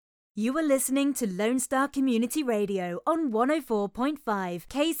You are listening to Lone Star Community Radio on 104.5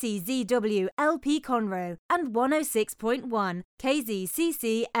 KCZW LP Conroe and 106.1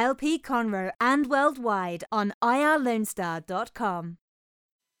 KZCC LP Conroe and worldwide on irlonestar.com.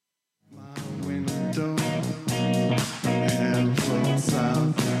 My window, heaven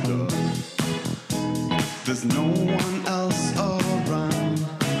south door. There's no one else around,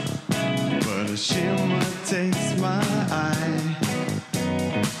 but a shimmer takes my eye.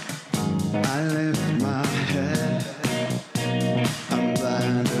 I lift my head, I'm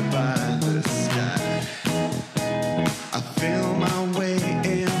blinded by the sky. I feel my way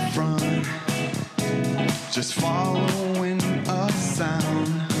in front, just following a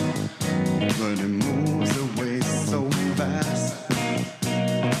sound, but it moves away so fast,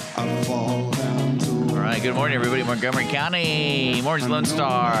 I fall down to. All right, good morning, everybody. Montgomery County. Morning's Lone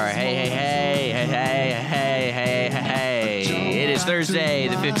Star. Hey. It is Thursday,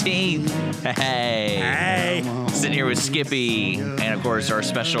 the 15th. Hey. Sitting here with Skippy and, of course, our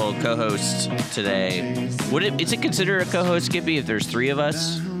special co-host today. Is it considered a co-host, Skippy, if there's three of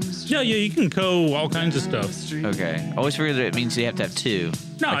us? Yeah, you can all kinds of stuff. Okay. I always figured that it means you have to have two.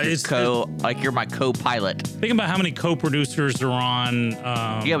 No, like you're my co-pilot. Think about how many co-producers are on.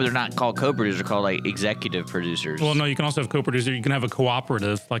 Yeah, but they're not called co-producers. They're called, like, executive producers. Well, no, you can also have co-producer. You can have a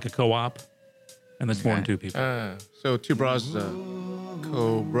cooperative, like a co-op, and that's more than two people. So two bras is a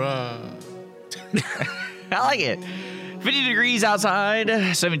cobra. I like it. 50 degrees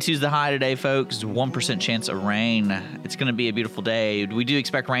outside. 72 is the high today, folks. 1% chance of rain. It's going to be a beautiful day. We do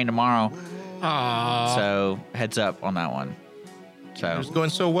expect rain tomorrow. So heads up on that one. So It was going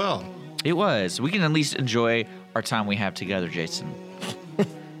so well. it was. We can at least enjoy our time we have together, Jason.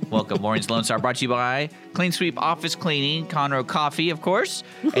 Welcome. Morning's Lone Star brought to you by Clean Sweep Office Cleaning, Conroe Coffee, of course,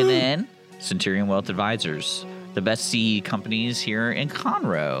 and then Centurion Wealth Advisors, the best seed companies here in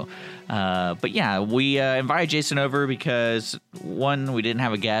Conroe. But yeah, we invited Jason over because, one, we didn't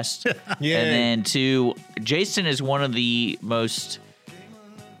have a guest. And then two, Jason is one of the most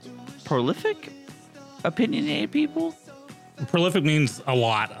prolific, opinionated people. Prolific means a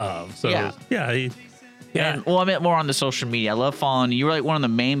lot of. So, Yeah. yeah. And, well, I meant more on the social media. I love following you. You were like one of the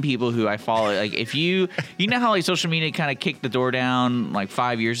main people who I follow. Like, if you know how like social media kind of kicked the door down like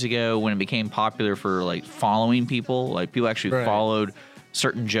 5 years ago when it became popular for like following people. Like people actually followed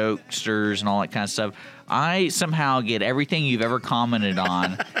certain jokesters and all that kind of stuff. I somehow get everything you've ever commented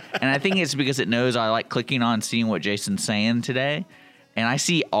on, and I think it's because it knows I like clicking on seeing what Jason's saying today. And I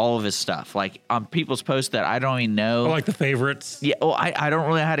see all of his stuff, like on people's posts that I don't even know. I like the favorites. Yeah, well, I don't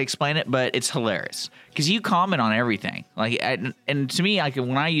really know how to explain it, but it's hilarious because you comment on everything. Like, and to me, like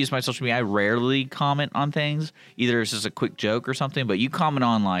when I use my social media, I rarely comment on things. Either it's just a quick joke or something, but you comment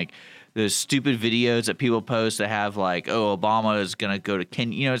on like those stupid videos that people post that have like, oh, Obama is gonna go to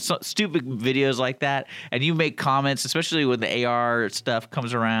Kenya, you know, it's stupid videos like that, and you make comments, especially when the AR stuff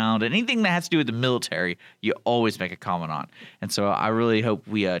comes around, and anything that has to do with the military, you always make a comment on. And so I really hope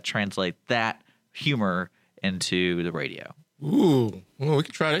we translate that humor into the radio. Ooh, well, we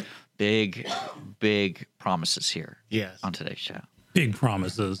can try it. Big promises here. Yes. On today's show. Big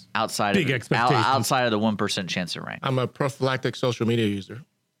promises. Outside Big expectations. outside of the 1% chance of rain. I'm a prophylactic social media user.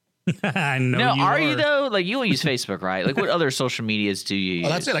 I know. No, you are you though? Like you don't use Facebook, right? Like what other social medias do you use? Oh,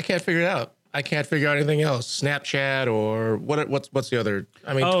 that's it. I can't figure it out. I can't figure out anything else. Snapchat or what's the other?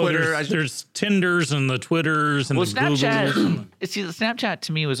 I mean, Twitter. There's Tinders and the Twitters and Well, the Googles. see, the Snapchat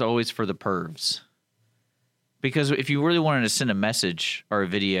to me was always for the pervs. Because if you really wanted to send a message or a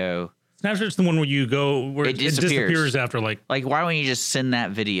video, Snapchat's the one where you go where It it disappears after like why wouldn't you just send that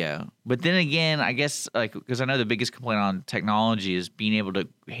video? But then again, I guess like because I know the biggest complaint on technology is being able to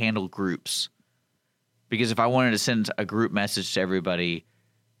handle groups. Because if I wanted to send a group message to everybody,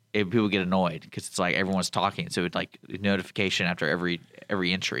 people get annoyed because it's like everyone's talking, so it's like notification after every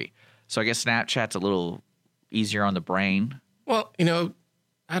entry. So I guess Snapchat's a little easier on the brain. Well, you know,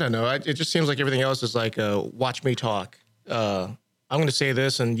 I don't know. It just seems like everything else is like watch me talk. I'm going to say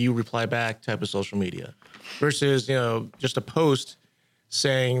this and you reply back type of social media versus, you know, just a post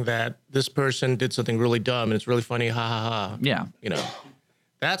saying that this person did something really dumb and it's really funny. Ha ha ha. Yeah. You know,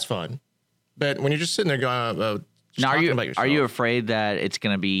 that's fun. But when you're just sitting there going, Now, talking about yourself. are you afraid that it's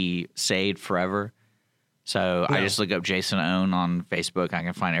going to be saved forever? So No. I just look up Jason Owen on Facebook. I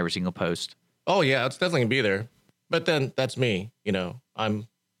can find every single post. Oh, yeah, it's definitely going to be there. But then that's me. You know, I'm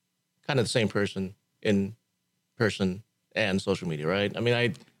kind of the same person in person and social media, right? I mean,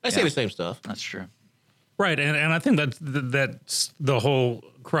 I say the same stuff. That's true. right, and I think that's the whole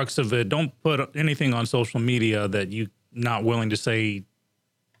crux of it. Don't put anything on social media that you're not willing to say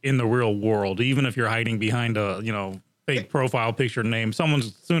in the real world, even if you're hiding behind a fake profile picture name.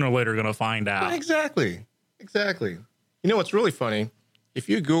 Someone's sooner or later going to find out. Exactly. You know what's really funny? If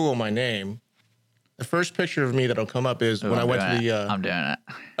you Google my name, the first picture of me that'll come up is when I went to the. I'm doing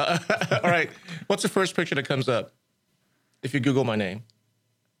it. All right. What's the first picture that comes up if you Google my name?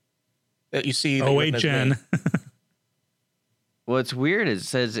 That you see. OHN. What's weird is it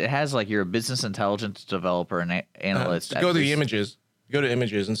says it has like you're a business intelligence developer and analyst. Go to the images. Go to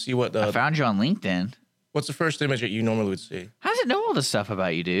images and see what. I found you on LinkedIn. What's the first image that you normally would see? How does it know all this stuff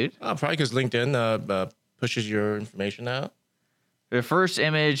about you, dude? Probably because LinkedIn pushes your information out. The first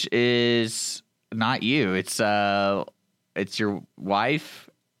image is not you. It's your wife.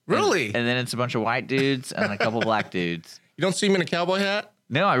 Really? And then it's a bunch of white dudes and a couple black dudes. You don't see me in a cowboy hat?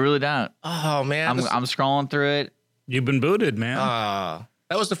 No, I really don't. Oh man, I'm scrolling through it. You've been booted, man.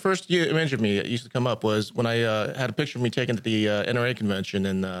 that was the first image of me that used to come up was when I had a picture of me taken to the NRA convention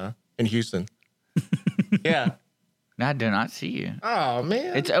in Houston. Yeah. No, I do not see you. Oh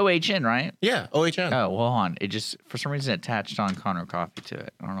man. It's OHN, right? Yeah, OHN. Oh, well, hold on. It just, for some reason, attached on Conroe Coffee to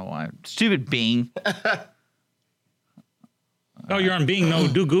it. I don't know why. Stupid Bing. Oh, you're on Bing. No,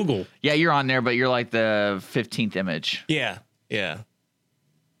 do Google. Yeah, you're on there, but you're like the 15th image. Yeah.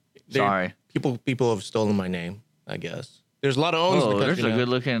 Sorry. People have stolen my name, I guess. There's a lot of owns in Oh, the there's country a now.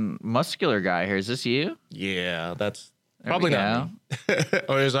 good-looking, muscular guy here. Is this you? Yeah, that's There probably we not me.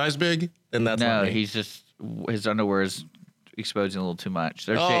 Or his eyes big? Then that's No, not me. he's just, his underwear is exposing a little too much.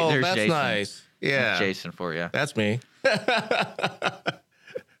 There's, there's that's Jason. nice. Yeah. That's Jason for you. That's me.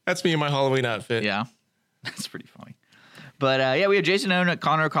 That's me in my Halloween outfit. Yeah, that's pretty funny. But yeah, we have Jason Owen at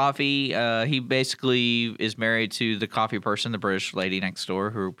Conroe Coffee. He basically is married to the coffee person, the British lady next door.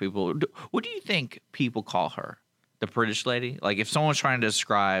 Who people? What do you think people call her? The British lady? Like if someone's trying to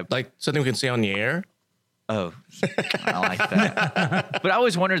describe, Like something we can say on the air? oh, I like that. But I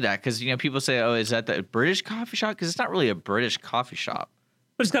always wondered that because people say, oh, is that the British coffee shop? Because it's not really a British coffee shop.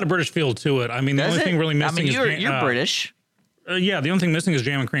 But it's got a British feel to it. I mean, the Does only it? thing really missing I mean, is you're British. Yeah, the only thing missing is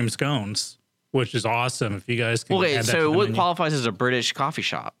jam and cream scones, which is awesome. If you guys can Well, wait, add that to so the what menu. qualifies as a British coffee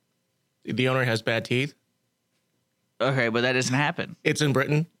shop? The owner has bad teeth. Okay, but that doesn't happen. It's in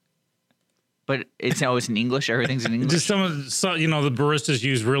Britain. But it's always in English. Everything's in English. Just the baristas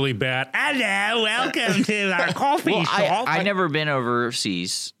use really bad. Hello, welcome to our coffee Well, shop. I've never been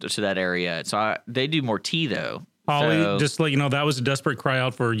overseas to that area, so they do more tea though. Holly, So- just to let you know, that was a desperate cry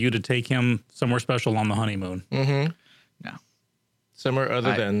out for you to take him somewhere special on the honeymoon. no, Somewhere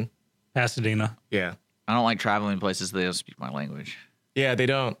other than, Pasadena. yeah. I don't like traveling places that don't speak my language. Yeah, they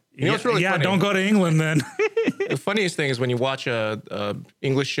don't. You know what's really funny? don't go to England then. The funniest thing is when you watch a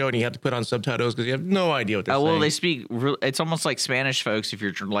English show and you have to put on subtitles because you have no idea what they're Oh well, saying. they speak. It's almost like Spanish folks. If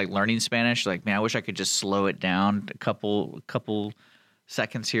you're like learning Spanish, like man, I wish I could just slow it down a couple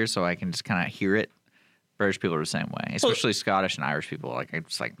seconds here so I can just kind of hear it. British people are the same way, especially Scottish and Irish people. Like I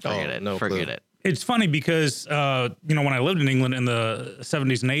just like forget it, no forget clue. it. It's funny because, when I lived in England in the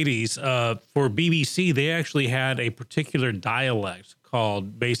 70s and 80s, for BBC, they actually had a particular dialect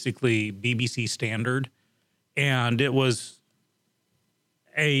called basically BBC Standard. And it was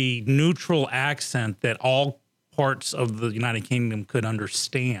a neutral accent that all parts of the United Kingdom could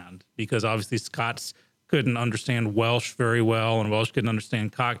understand because obviously Scots couldn't understand Welsh very well and Welsh couldn't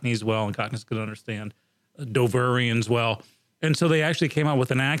understand Cockneys well and Cockneys couldn't understand Doverians well. And so they actually came out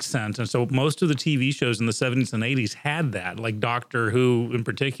with an accent. And so most of the TV shows in the 70s and 80s had that, like Doctor Who in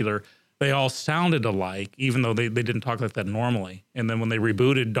particular. They all sounded alike, even though they didn't talk like that normally. And then when they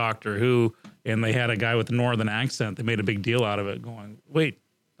rebooted Doctor Who and they had a guy with a northern accent, they made a big deal out of it going, wait,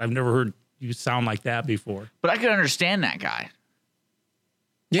 I've never heard you sound like that before. But I could understand that guy.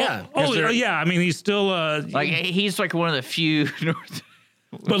 yeah. Oh, yeah. I mean, he's still... Like he's like one of the few.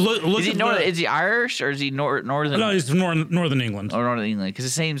 but look Is he at is he Irish or is he northern? No, he's from Northern England. Or Northern England? Because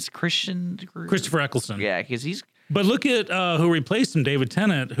his name's Christian. Christopher Eccleston. Yeah, because he's. But look at who replaced him, David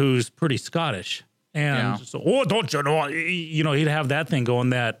Tennant, who's pretty Scottish. And Yeah. so, don't you know? He'd have that thing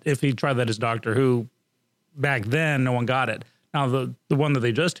going that if he tried that as Doctor Who back then, no one got it. Now, the one that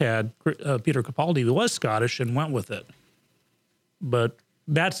they just had, Peter Capaldi, was Scottish and went with it. But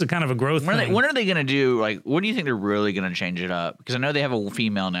that's the kind of a growth thing. When are they going to do, like, when do you think they're really going to change it up? Because I know they have a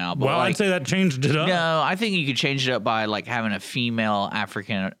female now. But Well, like, I'd say that changed it up. no, I think you could change it up by, like, having a female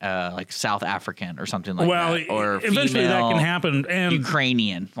African, like, South African or something like Well, that. Or eventually that can happen. And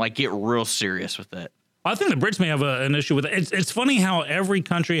Ukrainian. Like, get real serious with it. I think the Brits may have an issue with it. It's funny how every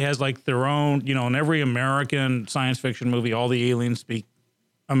country has like their own, in every American science fiction movie, all the aliens speak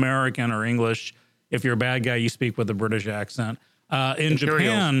American or English. If you're a bad guy, you speak with a British accent. In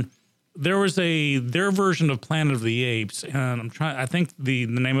Japan, there was their version of Planet of the Apes, and I think the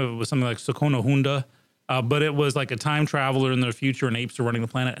name of it was something like Sukono Hunda. But it was like a time traveler in the future, and apes are running the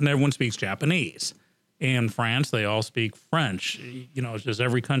planet, and everyone speaks Japanese. In France, they all speak French. You know, it's just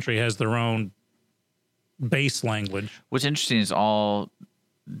every country has their own base language. What's interesting is all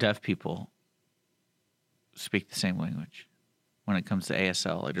deaf people speak the same language when it comes to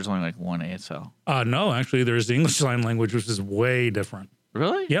ASL. Like, there's only like one ASL. No, actually, there's the English Sign Language, which is way different.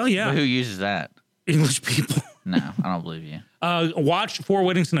 Really? Yeah, yeah. But who uses that? English people. No, I don't believe you. Watch Four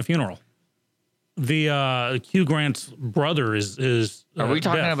Weddings and a Funeral. The Hugh Grant's brother is Are we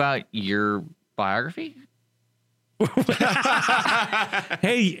talking deaf. about your biography?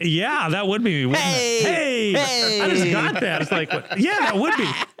 Hey, yeah, that would be me. wouldn't it? Hey, I just got that. It's like, what? Yeah, that would be.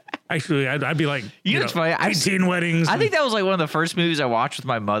 Actually, I'd be like, You know, it's funny. 18 weddings. I think that was like one of the first movies I watched with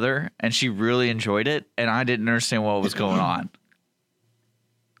my mother, and she really enjoyed it, and I didn't understand what was going on.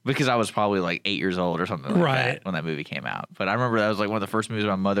 Because I was probably like 8 years old or something like Right. that when that movie came out. But I remember that was like one of the first movies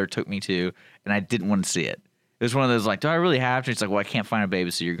my mother took me to, and I didn't want to see it. It was one of those like, do I really have to? It's like, well, I can't find a baby,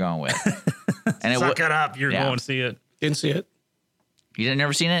 so you're going with. And Suck it up. You're Yeah. going to see it. Didn't see it. You didn't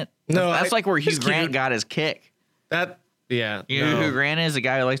never seen it? No, That's like where Hugh it's Grant cute. got his kick. Yeah. You know no. who Hugh Grant is? The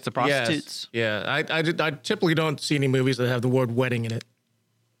guy who likes the prostitutes? Yes. Yeah. I typically don't see any movies that have the word wedding in it.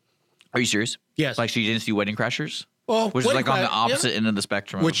 Are you serious? Yes. Like, so you didn't see Wedding Crashers? Well, Which is Wedding like on the Crash- yeah. opposite end of the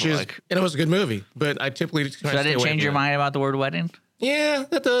spectrum. Which of is, like, and it was a good movie, but I typically just so that didn't change your mind about the word wedding? Yeah,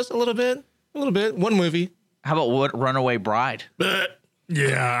 that does a little bit. One movie. How about what Runaway Bride?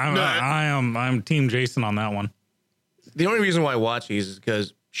 Yeah, I'm Team Jason on that one. The only reason why I watch these is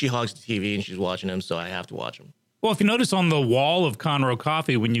because she hogs the TV and she's watching them, so I have to watch them. Well, if you notice on the wall of Conroe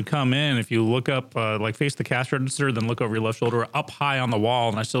Coffee, when you come in, if you look up, like face the cash register, then look over your left shoulder, up high on the wall,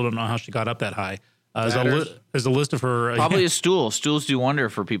 and I still don't know how she got up that high. There's a list of her. Probably a stool. Stools do wonder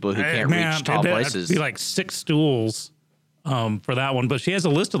for people who can't reach tall places. It'd be like 6 stools for that one. But she has a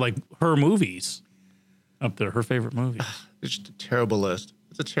list of like her movies up there, her favorite movies. It's just a terrible list.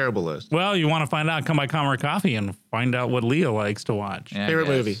 It's a terrible list. Well, you want to find out, come by Conroe Coffee and find out what Leah likes to watch. Yeah, I Favorite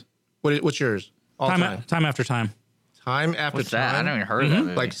guess. movie? What's yours? All time. Time after time. Time after What's time. that? I never even heard of that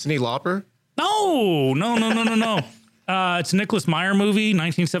movie. Like Cyndi Lauper. No. It's a Nicholas Meyer movie,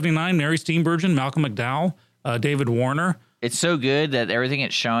 1979. Mary Steenburgen, Malcolm McDowell, David Warner. It's so good that everything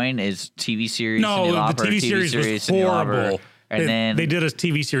it's showing is TV series. No, Cyndi the Lauper, TV series was Cyndi Lauper, horrible. And then they did a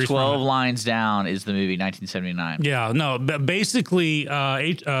TV series. 12 from it. lines down is the movie 1979. Yeah, no. But basically,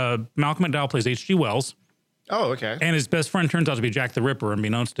 Malcolm McDowell plays H.G. Wells, Oh, okay. and his best friend turns out to be Jack the Ripper,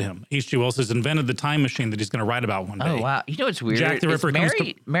 unbeknownst to him. H.G. Wells has invented the time machine that he's going to write about one day. Oh, wow. You know what's weird? Jack the It's Ripper comes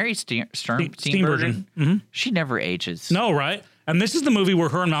Mary Steenburgen. She never ages. No, right? And this is the movie where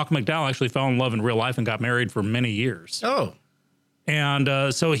her and Malcolm McDowell actually fell in love in real life and got married for many years. Oh,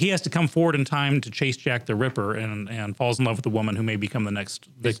 And so he has to come forward in time to chase Jack the Ripper and falls in love with the woman who may become the next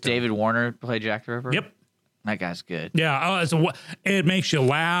Does victim. David Warner play Jack the Ripper? Yep. That guy's good. Yeah, it makes you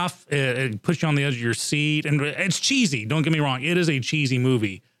laugh. It puts you on the edge of your seat, and it's cheesy. Don't get me wrong; it is a cheesy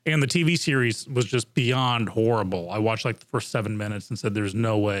movie. And the TV series was just beyond horrible. I watched like the first 7 minutes and said, "There's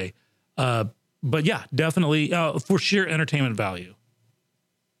no way." But yeah, definitely for sheer entertainment value,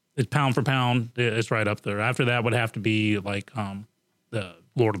 it's pound for pound. It's right up there. After that would have to be like the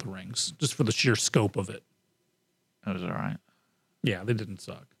Lord of the Rings, just for the sheer scope of it. That was all right. Yeah, they didn't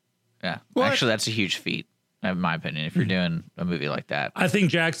suck. Yeah. What? Actually, that's a huge feat, in my opinion, if you're doing a movie like that. I think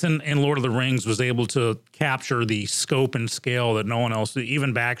Jackson in Lord of the Rings was able to capture the scope and scale that no one else,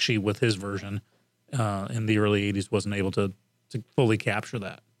 even Bakshi with his version in the early 80s, wasn't able to fully capture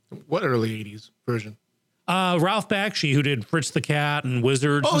that. what early 80s version? Ralph Bakshi, who did Fritz the Cat and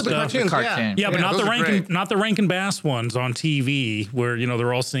Wizards Oh, and the stuff. cartoons, cartoon. Yeah, but not those the are great. not the Rankin Bass ones on TV where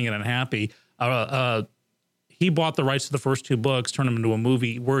they're all singing and happy. He bought the rights to the first 2 books, turned them into a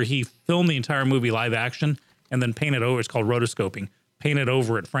movie where he filmed the entire movie live action and then painted over. It's called rotoscoping. Painted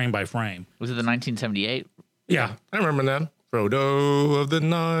over it frame by frame. Was it the 1978? Yeah. I remember that. Frodo of the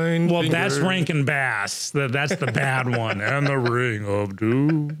Nine. Well, Fingers. that's Rankin Bass. That's the bad one. And the Ring of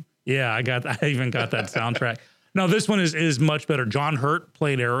Doom. Yeah, I even got that soundtrack. No, this one is much better. John Hurt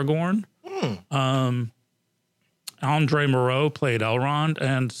played Aragorn. Andre Moreau played Elrond.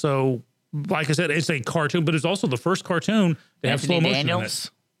 And so, like I said, it's a cartoon, but it's also the first cartoon to have Anthony slow motion in it.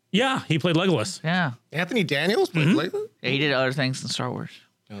 Daniels? Yeah, he played Legolas. Yeah. Anthony Daniels played Legolas? Yeah, he did other things in Star Wars.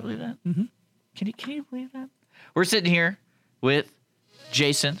 Can you believe that? Mm-hmm. Can you believe that? We're sitting here with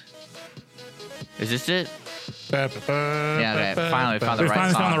Jason. Is this it? Yeah, okay. Finally we found the We right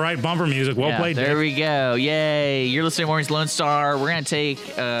finally song. found the right bumper music. Well Yeah, played, there Dave. we go. Yay. You're listening to Maureen's Lone Star. We're going to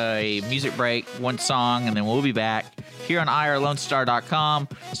take a music break, one song, and then we'll be back here on irlonestar.com.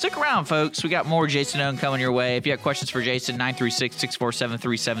 Stick around, folks. We got more Jason Owen coming your way. If you have questions for Jason,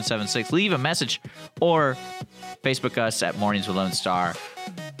 936-647-3776. Leave a message or Facebook us at Mornings with Lone Star.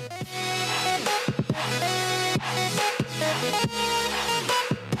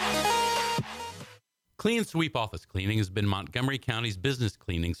 Clean Sweep Office Cleaning has been Montgomery County's business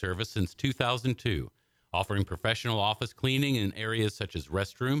cleaning service since 2002, offering professional office cleaning in areas such as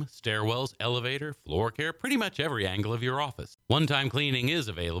restroom, stairwells, elevator, floor care, pretty much every angle of your office. One-time cleaning is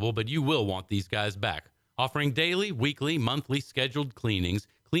available, but you will want these guys back. Offering daily, weekly, monthly scheduled cleanings,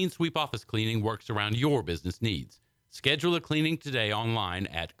 Clean Sweep Office Cleaning works around your business needs. Schedule a cleaning today online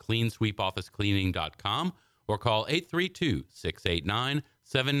at cleansweepofficecleaning.com or call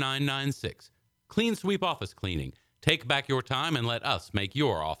 832-689-7996. Clean Sweep Office Cleaning. Take back your time and let us make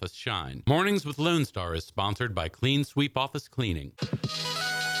your office shine. Mornings with Lone Star is sponsored by Clean Sweep Office Cleaning.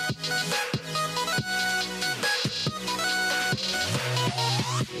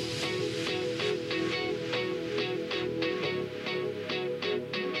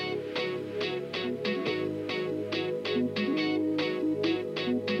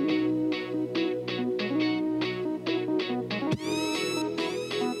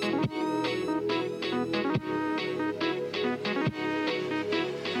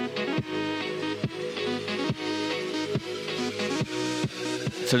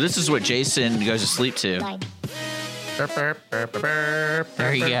 So this is what Jason goes to sleep to.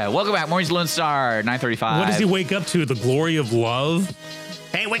 There you go. Welcome back. Mornings Lone Star, 935. What does he wake up to? The Glory of Love?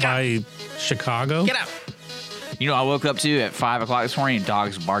 Hey, wake by Chicago? Get up. You know, I woke up to at 5 o'clock this morning,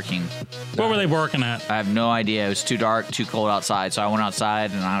 dogs barking. What were they barking at? I have no idea. It was too dark, too cold outside. So I went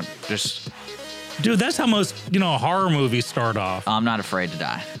outside and I just... Dude, that's how most, horror movies start off. I'm not afraid to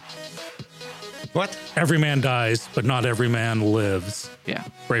die. What? Every man dies, but not every man lives. Yeah.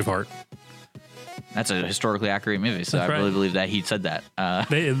 Braveheart. That's a historically accurate movie, so That's I really right. believe that he said that.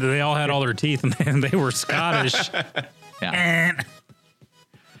 They all had all their teeth, and they were Scottish. Yeah.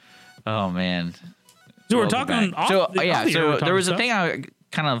 Oh, man. So we're Welcome talking back. off the air, So we're there was a talking thing I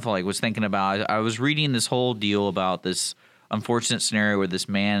kind of was thinking about. I was reading this whole deal about this unfortunate scenario where this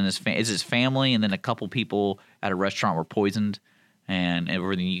man and his family and then a couple people at a restaurant were poisoned and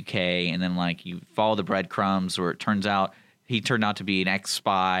over in the UK, and then you follow the breadcrumbs where it turns out he turned out to be an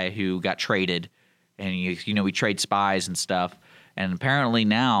ex-spy who got traded, and we trade spies and stuff. And apparently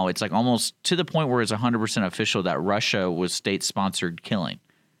now it's almost to the point where it's 100% official that Russia was state-sponsored killing.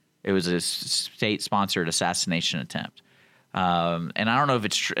 It was a state-sponsored assassination attempt. And I don't know if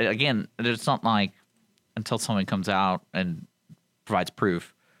it's true. Again, it's not until someone comes out and provides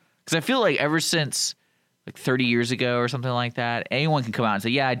proof. Because I feel like ever since 30 years ago or something like that, anyone can come out and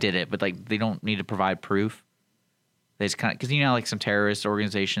say, yeah, I did it. But they don't need to provide proof. They just kind of, because some terrorist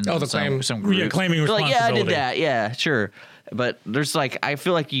organizations, Oh, the claim. some groups, Yeah, claiming they're responsibility. yeah, I did that. Yeah, sure. But there's I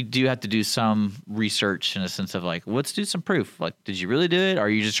feel like you do have to do some research in a sense of let's do some proof. Did you really do it? Or are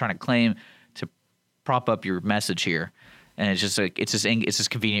you just trying to claim to prop up your message here? And it's just it's just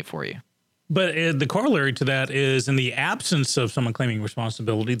convenient for you. But the corollary to that is, in the absence of someone claiming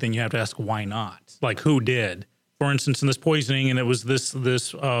responsibility, then you have to ask why not? Who did? For instance, in this poisoning, and it was this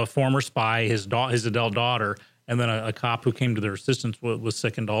former spy, his adult daughter, and then a cop who came to their assistance was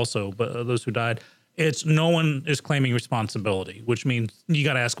sickened also. But those who died, no one is claiming responsibility, which means you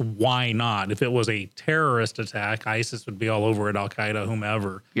got to ask why not. If it was a terrorist attack, ISIS would be all over it, Al Qaeda,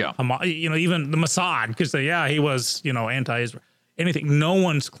 whomever. Yeah. Even the Mossad could say, yeah, he was, anti-Israel. Anything. No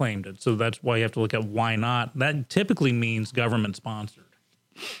one's claimed it. So that's why you have to look at why not. That typically means government sponsored.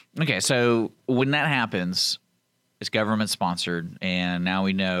 Okay, so when that happens, it's government sponsored, and now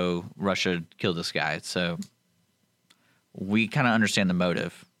we know Russia killed this guy. So we kind of understand the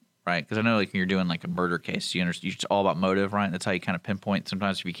motive, right? Because I know when you're doing a murder case, it's all about motive, right? That's how you kind of pinpoint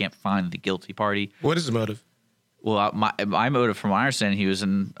sometimes if you can't find the guilty party. What is the motive? Well, my motive, from my understanding, he was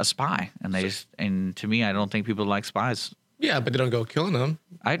a spy, and to me, I don't think people like spies. Yeah, but they don't go killing them.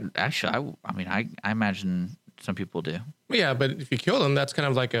 I imagine some people do. Yeah, but if you kill them, that's kind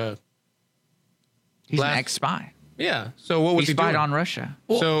of like a... He's Last- an ex-spy. Yeah, so what was He he spied doing? on Russia.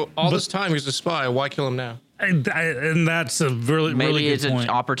 So all this time he was a spy. Why kill him now? And that's a really, Maybe really it's good an point.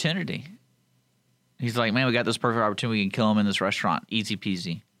 opportunity. He's like, man, we got this perfect opportunity. We can kill him in this restaurant. Easy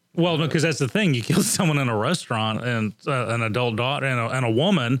peasy. Well, no, because that's the thing. You kill someone in a restaurant and an adult daughter and a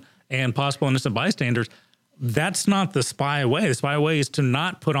woman and possible innocent bystanders. That's not the spy way. The spy way is to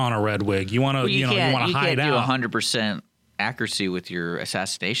not put on a red wig. You want to, you want to hide can't out. do 100% accuracy with your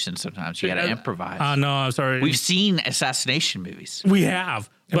assassination. Sometimes you got to improvise. No, I'm sorry. We've seen assassination movies. We have,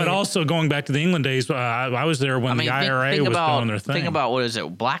 but also going back to the England days, I was there when the IRA was doing their thing. Think about what is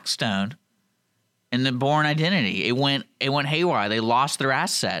it, Blackstone, in the Bourne Identity. It went haywire. They lost their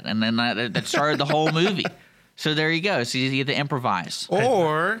asset, and then that started the whole movie. So there you go. So you get to improvise.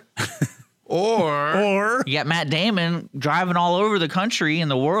 Or You got Matt Damon driving all over the country and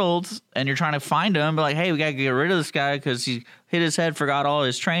the world, and you're trying to find him. But like, hey, we got to get rid of this guy because he hit his head, forgot all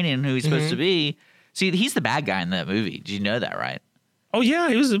his training, and who he's supposed to be. See, he's the bad guy in that movie. Did you know that, right? Oh yeah,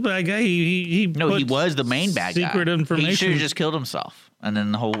 he was a bad guy. He was the main bad guy. Secret information. He should have just killed himself, and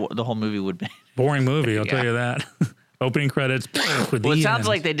then the whole movie would be boring movie. I'll tell you that. Opening credits. Well, it sounds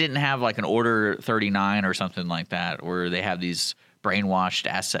like they didn't have like an Order 39 or something like that, where they have these brainwashed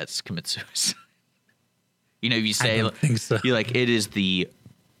assets commit suicide. You know, you say, I don't think so. You're like, it is the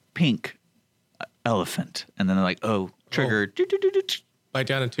pink elephant. And then they're like, oh, trigger. bite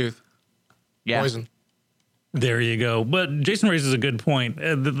down a tooth. Yeah. Poison. There you go. But Jason raises a good point.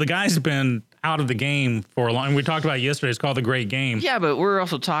 The guy's been out of the game for a long. We talked about it yesterday. It's called The Great Game. Yeah, but we're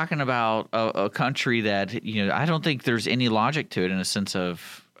also talking about a country that, you know, I don't think there's any logic to it in a sense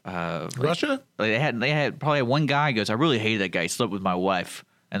of Russia? Like they had probably one guy goes, I really hated that guy. He slept with my wife.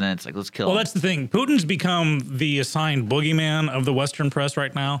 And then it's like, let's kill him. Well, that's the thing. Putin's become the assigned boogeyman of the Western press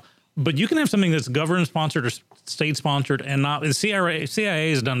right now. But you can have something that's government-sponsored or state-sponsored and not. The CIA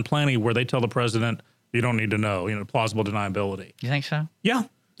has done plenty where they tell the president, you don't need to know, plausible deniability. You think so? Yeah.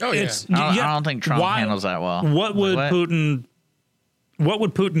 Oh, yeah. I don't think Trump handles that well. What would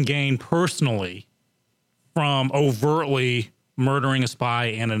Putin gain personally from overtly murdering a spy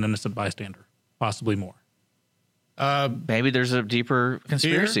and an innocent bystander? Possibly more. Maybe there's a deeper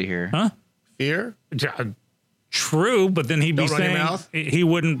conspiracy here. Huh? Fear? True, but then he'd be Don't run your saying mouth? he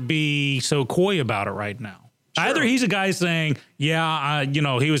wouldn't be so coy about it right now. Sure. Either he's a guy saying, yeah,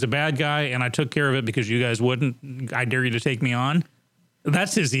 he was a bad guy and I took care of it because you guys wouldn't. I dare you to take me on.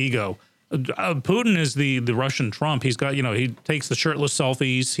 That's his ego. Putin is the Russian Trump. He's got, he takes the shirtless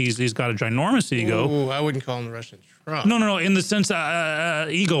selfies. He's got a ginormous ego. Ooh, I wouldn't call him the Russian Trump. No. In the sense,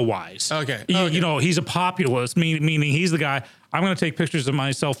 ego-wise. Okay. He's a populist, meaning he's the guy. I'm going to take pictures of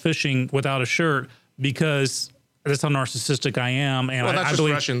myself fishing without a shirt because that's how narcissistic I am. And Well, that's I just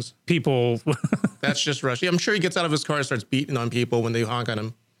believe Russians. people. That's just Russia. I'm sure he gets out of his car and starts beating on people when they honk on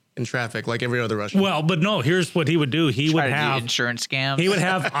him in traffic, like every other Russian. Well, but no. Here's what he would do. He would Try to do have insurance scams. He would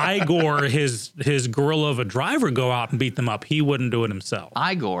have Igor, his gorilla of a driver, go out and beat them up. He wouldn't do it himself.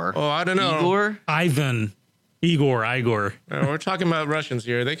 Igor. Oh, I don't know. Igor? Igor. We're talking about Russians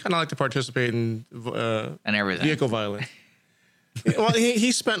here. They kind of like to participate in And everything. vehicle violence. Well,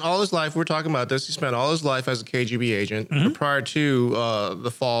 he spent all his life. We're talking about this. He spent all his life as a KGB agent prior to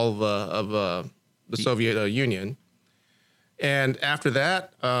the fall of the Soviet Union. And after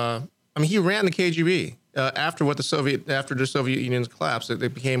that, he ran the KGB. After the Soviet Union's collapse, it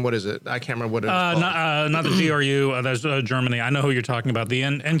became, what is it? I can't remember what it was called. Not the GRU. That's Germany. I know who you're talking about. The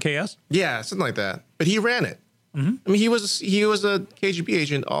NKS. Yeah, something like that. But he ran it. He was a KGB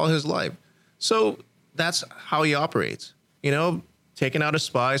agent all his life. So that's how he operates. Taking out a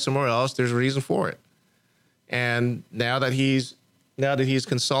spy somewhere else, there's a reason for it. And now that he's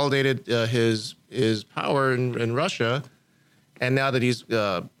consolidated his power in Russia, and now that he's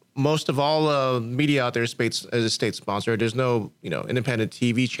most of all media out there is a state sponsor. There's no independent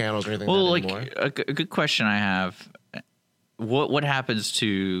TV channels or anything like that anymore. A good question I have: what happens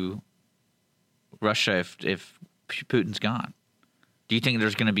to Russia if Putin's gone? Do you think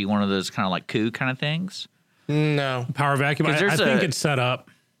there's going to be one of those kind of like coup kind of things? No. Power vacuum. I think it's set up.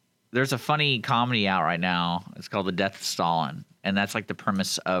 There's a funny comedy out right now. It's called The Death of Stalin, and that's like the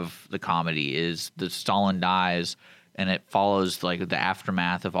premise of the comedy is that Stalin dies, and it follows like the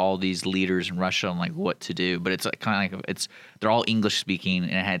aftermath of all these leaders in Russia and like what to do. But it's kind of like they're all English speaking,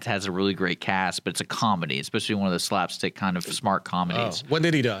 and it has a really great cast. But it's a comedy, especially one of the slapstick kind of smart comedies. When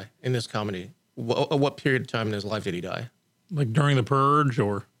did he die in this comedy? What period of time in his life did he die? Like during the purge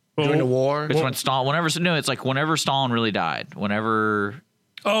or During the war? It's when Stalin. It's like whenever Stalin really died. Whenever.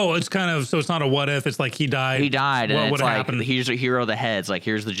 Oh, it's kind of, so it's not a what if, it's like he died. He died, What and would it's like happen? here's a hero of the heads. Like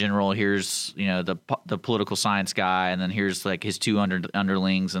here's the general, here's the political science guy, and then here's like his two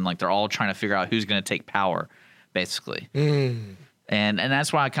underlings, and like they're all trying to figure out who's going to take power, basically. And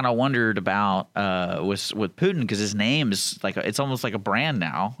that's why I kind of wondered about with Putin, because his name is like it's almost like a brand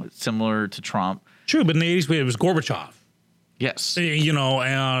now. It's similar to Trump. True, but in the 80s, it was Gorbachev. Yes.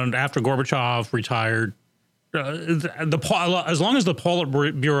 And after Gorbachev retired, as long as the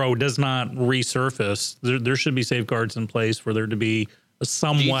Politburo does not resurface, there should be safeguards in place for there to be a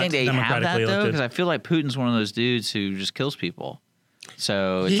somewhat Do you think they have that democratically though? elected. Because I feel like Putin's one of those dudes who just kills people.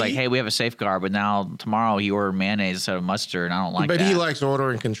 So it's like, hey, we have a safeguard, but now tomorrow he ordered mayonnaise instead of mustard, and I don't like that. But he likes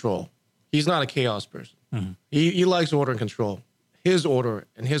order and control. He's not a chaos person. He likes order and control. His order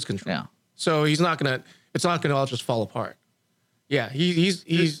and his control. Yeah. So it's not gonna all just fall apart. Yeah, he's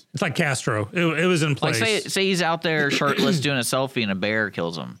It's like Castro. It was in Like place. say he's out there shirtless doing a selfie and a bear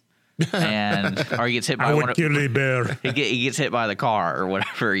kills him, and or he gets hit by I one. would kill a bear. He gets hit by the car or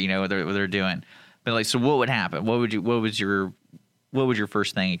whatever, what they're doing. But like, so what would happen? What was your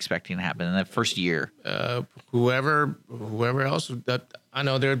first thing expecting to happen in that first year? Whoever else that I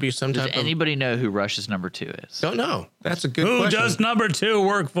know there would be some Does type of. anybody know who Rush's number 2 is? Don't know. That's a good Who question. does number 2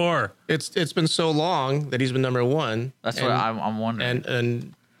 work for? It's been so long that he's been number 1. That's what I'm wondering.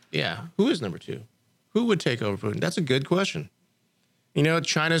 And yeah, who is number 2? Who would take over Putin? That's a good question.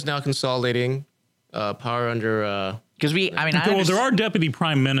 China's now consolidating power under. Because There are deputy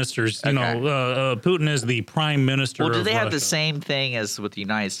prime ministers. Putin is the prime minister. Well, do of they have the Russia. same thing as what the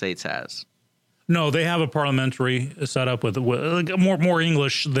United States has? No, they have a parliamentary setup with more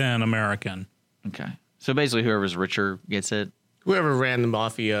English than American. Okay, so basically, whoever's richer gets it. Whoever ran the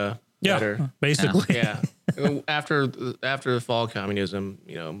mafia. Yeah, better. basically. Yeah. After the fall of communism,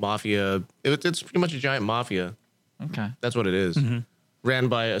 mafia. It's pretty much a giant mafia. Okay. That's what it is. Mm-hmm. Ran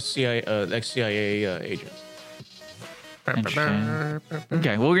by a ex-CIA agent. Interesting.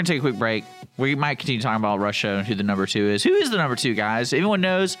 Okay, well, we're going to take a quick break. We might continue talking about Russia and who the number 2 is. Who is the number 2, guys? If anyone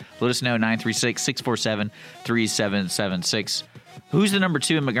knows, let us know, 936-647-3776. Who's the number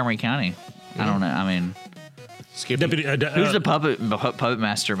 2 in Montgomery County? I don't know. Skippy. Deputy, Who's the puppet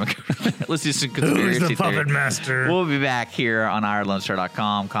master? Let's do some conspiracy who's the puppet theory. master? We'll be back here on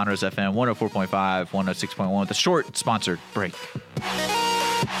IreLoneStar.com, Conroe's FM 104.5, 106.1 with a short sponsored break.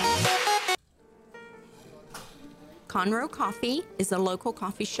 Conroe Coffee is a local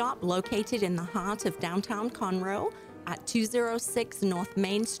coffee shop located in the heart of downtown Conroe at 206 North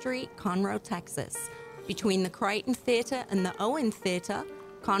Main Street, Conroe, Texas. Between the Crichton Theater and the Owen Theater,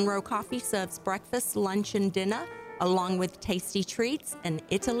 Conroe Coffee serves breakfast, lunch, and dinner, along with tasty treats and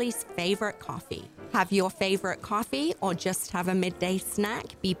Italy's favorite coffee. Have your favorite coffee or just have a midday snack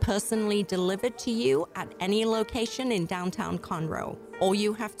be personally delivered to you at any location in downtown Conroe. All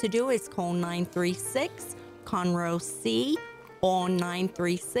you have to do is call 936 Conroe C or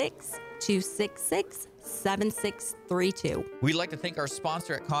 936-266-7632. We'd like to thank our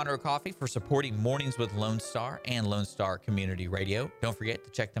sponsor at Conroe Coffee for supporting Mornings with Lone Star and Lone Star Community Radio. Don't forget to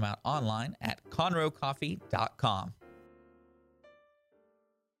check them out online at conroecoffee.com.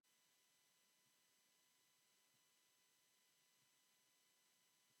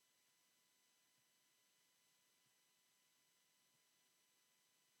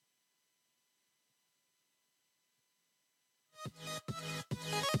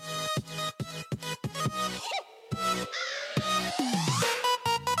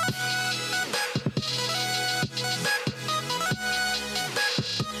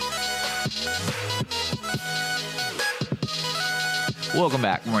 Welcome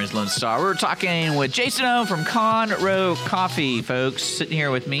back, Morning's Lone Star. We're talking with Jason O from Conroe Coffee, folks. Sitting here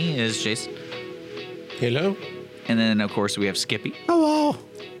with me is Jason. Hello. And then, of course, we have Skippy. Hello.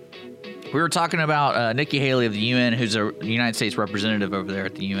 We were talking about Nikki Haley of the UN, who's a United States representative over there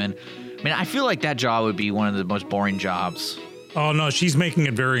at the UN. I mean, I feel like that job would be one of the most boring jobs. Oh no, she's making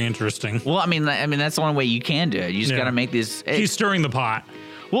it very interesting. Well, I mean, that's the only way you can do it. You just got to make this. She's stirring the pot.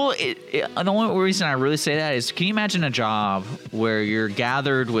 Well, the only reason I really say that is, can you imagine a job where you're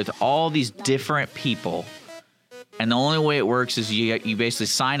gathered with all these different people, and the only way it works is you basically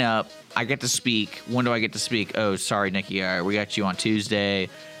sign up. I get to speak. When do I get to speak? Oh, sorry, Nikki. All right, we got you on Tuesday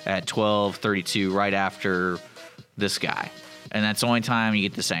at 12:32, right after this guy, and that's the only time you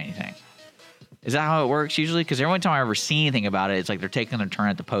get to say anything. Is that how it works usually? Because every time I ever see anything about it, it's like they're taking their turn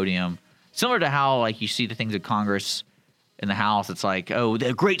at the podium, similar to how like you see the things at Congress. In the House, it's like, oh,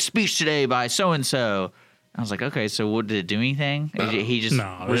 the great speech today by so-and-so. I was like, okay, so what, did it do anything? He just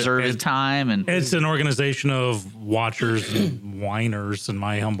reserved his time? And it's an organization of watchers and whiners, in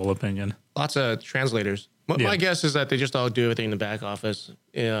my humble opinion. Lots of translators. My guess is that they just all do everything in the back office.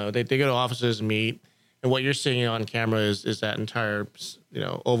 They go to offices and meet, and what you're seeing on camera is that entire,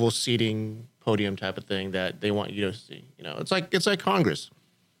 oval seating podium type of thing that they want you to see. It's like Congress.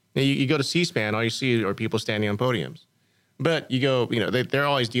 You go to C-SPAN, all you see are people standing on podiums. But you go, they're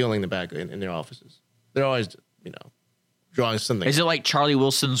always dealing in the back in their offices. They're always, drawing something. Is it like Charlie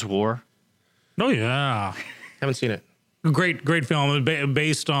Wilson's War? Oh yeah, haven't seen it. Great film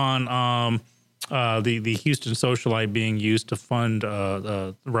based on the Houston socialite being used to fund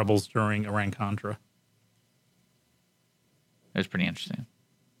rebels during Iran-Contra. It was pretty interesting.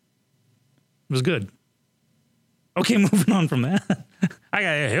 It was good. Okay, moving on from that.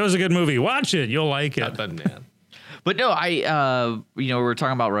 It was a good movie. Watch it. You'll like it. Man. But no, we were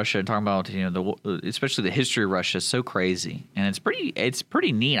talking about Russia and talking about especially the history of Russia is so crazy, and it's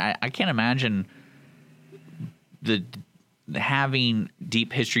pretty neat. I can't imagine having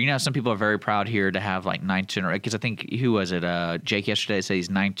deep history. Some people are very proud here to have like ninth generation. Because I think who was it? Jake yesterday said he's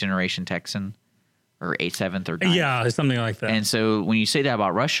ninth generation Texan, or seventh or ninth. Yeah, something like that. And so when you say that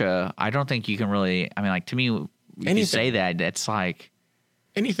about Russia, I don't think you can really. I mean, like to me, if you say that, it's like.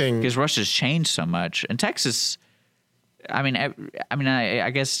 Anything, because Russia's changed so much, and Texas.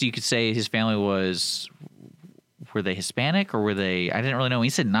 I guess you could say his family were they Hispanic or were they? I didn't really know. When he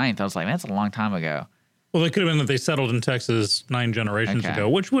said ninth, I was like, man, that's a long time ago. Well, it could have been that they settled in Texas 9 generations ago,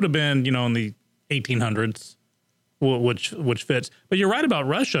 which would have been in the 1800s, which fits. But you're right about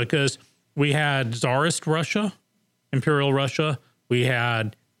Russia because we had Tsarist Russia, Imperial Russia. We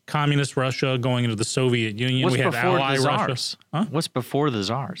had Communist Russia going into the Soviet Union. What's we had before Ally the Russia. Tsars? Huh? What's before the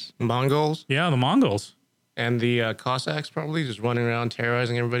Tsars? Mongols. Yeah, the Mongols. And the Cossacks probably just running around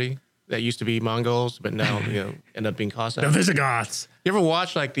terrorizing everybody. That used to be Mongols, but now end up being Cossacks. The Visigoths. You ever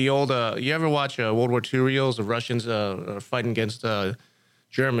watch like the old? You ever watch World War II reels of Russians fighting against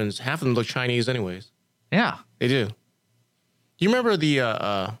Germans? Half of them look Chinese, anyways. Yeah, they do. You remember the?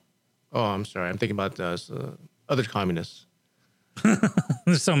 I'm sorry, I'm thinking about other communists.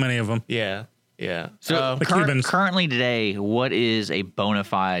 There's so many of them. Yeah. So currently today, what is a bona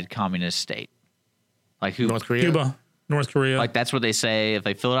fide communist state? Like who? North Korea. Cuba. North Korea. Like that's what they say. If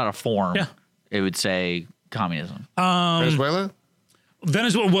they filled out a form, it would say communism. Venezuela?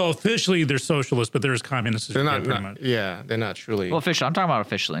 Venezuela, well, officially they're socialist, but there's communists. They're not they're not truly. Well, officially, I'm talking about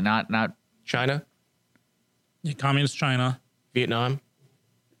officially, not China? Yeah, communist China. Vietnam?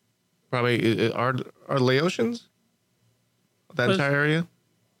 Probably are Laotians? That entire area?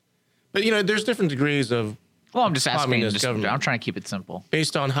 But, there's different degrees of Well, I'm just asking. government. I'm trying to keep it simple.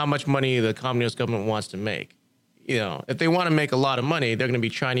 Based on how much money the communist government wants to make. If they want to make a lot of money, they're going to be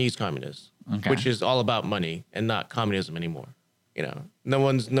Chinese communists, which is all about money and not communism anymore. No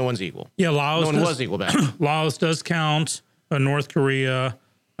one's equal. Yeah, Laos. No one was equal back. Laos does count. North Korea,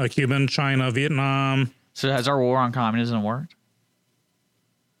 Cuba, China, Vietnam. So has our war on communism worked?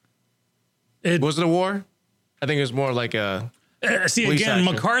 Was it a war? I think it was more like a. See, again, action.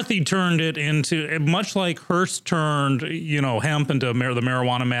 McCarthy turned it into, much like Hearst turned, hemp into the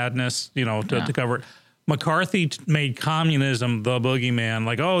marijuana madness, to cover it. McCarthy made communism the boogeyman,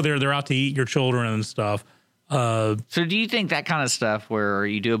 like, oh, they're out to eat your children and stuff. So do you think that kind of stuff where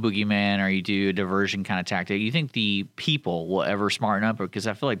you do a boogeyman or you do a diversion kind of tactic, you think the people will ever smarten up? Because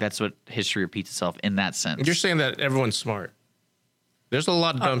I feel like that's what history repeats itself in that sense. You're saying that everyone's smart. There's a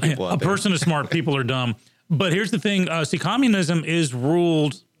lot of dumb people out there. A person is smart, people are dumb. But here's the thing. Communism is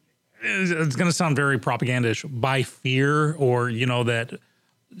ruled, it's going to sound very propagandish, by fear, or, that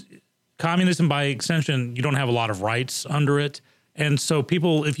communism, by extension, you don't have a lot of rights under it. And so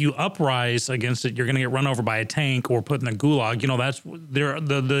people, if you uprise against it, you're going to get run over by a tank or put in a gulag. That's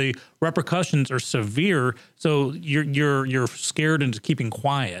the repercussions are severe. So you're scared into keeping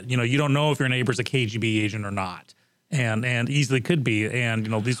quiet. You don't know if your neighbor's a KGB agent or not, and easily could be. And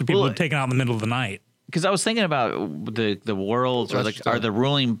these are people who are taken out in the middle of the night. Because I was thinking about the worlds or the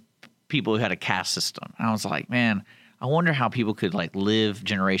ruling people who had a caste system. And I was like, man, I wonder how people could like live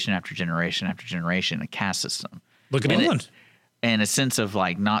generation after generation after generation in a caste system. Look at England. And a sense of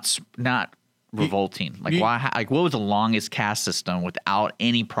like not revolting. Like why? Like what was the longest caste system without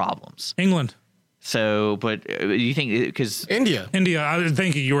any problems? England. So, but you think because India, I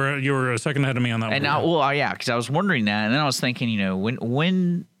think you were a second ahead of me on that one. And now, yeah, because I was wondering that, and then I was thinking,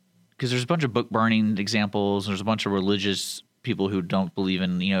 when. Because there's a bunch of book burning examples. There's a bunch of religious people who don't believe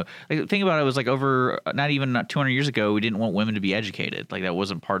in, like, think about it. It was like not 200 years ago, we didn't want women to be educated. Like that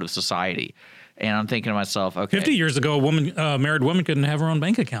wasn't part of society. And I'm thinking to myself, okay. 50 years ago, married woman couldn't have her own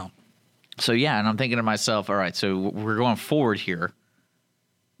bank account. So, yeah. And I'm thinking to myself, all right, so we're going forward here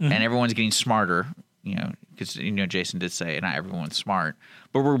and everyone's getting smarter, because, Jason did say not everyone's smart,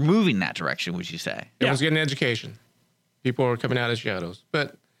 but we're moving that direction, would you say? Everyone's getting an education. People are coming out of shadows.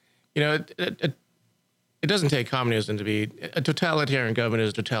 But, it doesn't take communism to be a totalitarian government is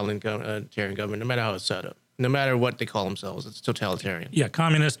a totalitarian government, no matter how it's set up, no matter what they call themselves. It's totalitarian. Yeah,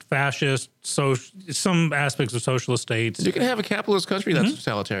 communist, fascist, some aspects of socialist states. You can have a capitalist country that's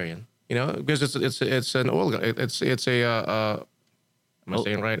totalitarian, because it's an oligarchy. It's a am I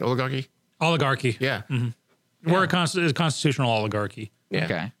saying it right? Oligarchy. Oligarchy. Yeah. Mm-hmm. We're a constitutional oligarchy. Yeah.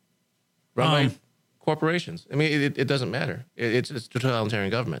 Okay. Run by corporations. I mean, it doesn't matter. It's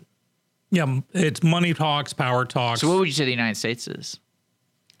totalitarian government. Yeah, it's money talks, power talks. So what would you say the United States is?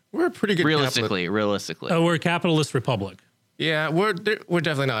 We're a pretty good realistically. We're a capitalist republic. Yeah, we're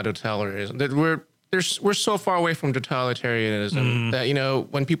definitely not a totalitarian. we're so far away from totalitarianism that, you know,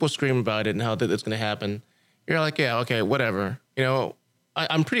 when people scream about it and how it's going to happen, you're like, yeah, okay, whatever. You know,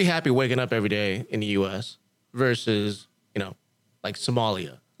 I'm pretty happy waking up every day in the U.S. versus, you know, like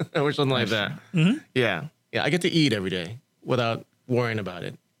Somalia or something like that. Yeah. I get to eat every day without worrying about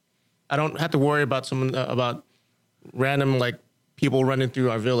it. I don't have to worry about about random, like, people running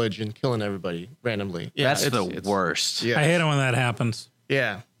through our village and killing everybody randomly. Yeah, That's the worst. Yeah. I hate it when that happens.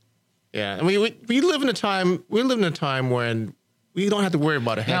 Yeah. And we live in a time when we don't have to worry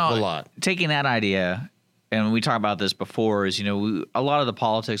about a heck of a lot. Taking that idea, and we talked about this before, is, you know, a lot of the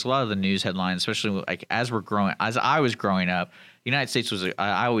politics, a lot of the news headlines, especially like as I was growing up, the United States was,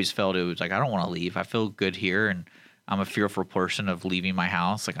 I always felt it was like, I don't want to leave. I feel good here, and I'm a fearful person of leaving my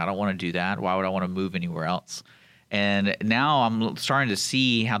house. Like, I don't want to do that. Why would I want to move anywhere else? And now I'm starting to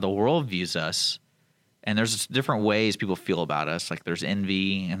see how the world views us. And there's different ways people feel about us. Like, there's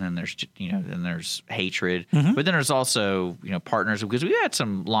envy, and then there's, you know, then there's hatred. But then there's also, you know, partners, because we had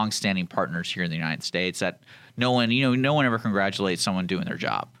some longstanding partners here in the United States that no one ever congratulates someone doing their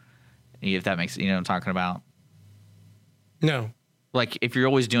job. If that makes, you know what I'm talking about? No. Like, if you're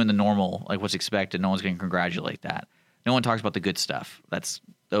always doing the normal, like what's expected, no one's going to congratulate that. No one talks about the good stuff. That's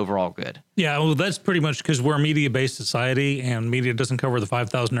the overall good. Yeah, well, that's pretty much because we're a media-based society, and media doesn't cover the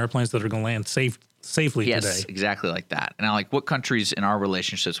 5,000 airplanes that are going to land safely Yes, today. exactly like that. And I like, what countries in our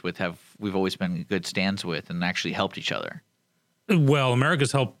relationships with we've always been good stands with and actually helped each other? Well,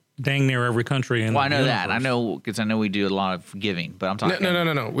 America's helped dang near every country in Well, I the know universe. that. I know, because I know we do a lot of giving, but I'm talking.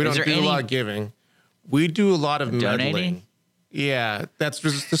 No. We don't do a lot of giving. We do a lot of Donating? meddling. Yeah, that's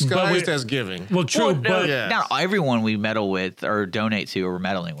disguised as giving. Well, true, Well, no, but Yeah. not everyone we meddle with or donate to or we're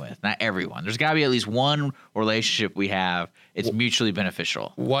meddling with. Not everyone. There's got to be at least one relationship we have. It's mutually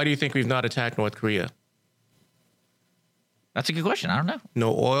beneficial. Why do you think we've not attacked North Korea? That's a good question. I don't know. No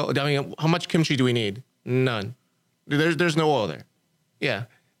oil. I mean, how much kimchi do we need? None. There's no oil there. Yeah,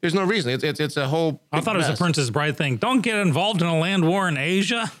 there's no reason. It's a whole. I thought it was mess. a Princess Bride thing. Don't get involved in a land war in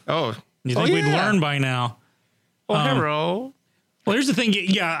Asia. Oh, You think we'd learn by now? Oh, hero. Well, here's the thing.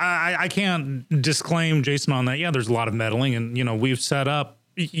 Yeah, I can't disclaim Jason on that. Yeah, there's a lot of meddling, and you know we've set up.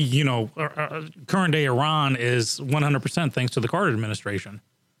 You know, current day Iran is 100% thanks to the Carter administration.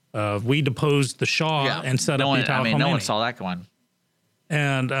 We deposed the Shah and set up the Ayatollah no one Khomeini. saw that one.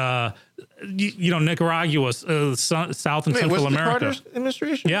 And you know, Nicaragua, South and Central was the America. Carter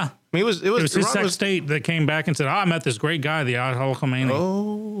administration? Yeah, I mean, it was his Iran sex state that came back and said, "I met this great guy, the Ayatollah Khomeini."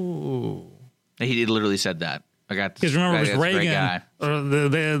 Oh, He literally said that. I got this. Because remember, it this was great Reagan.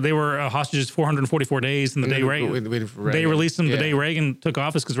 guy. They were hostages 444 days, and the day Reagan, they released them the day Reagan took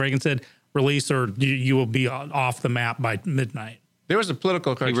office because Reagan said, "Release or you will be off the map by midnight." there was a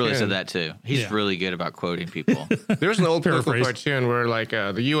political He cartoon. really said that too. He's Yeah. really good about quoting people. There was an old political Paraphrase. cartoon where like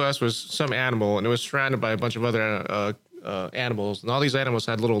the U.S. was some animal and it was surrounded by a bunch of other animals, and all these animals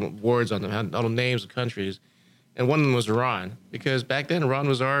had little words on them, had little names of countries, and one of them was Iran, because back then Iran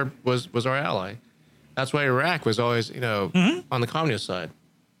was our ally. That's why Iraq was always, you know, on the communist side.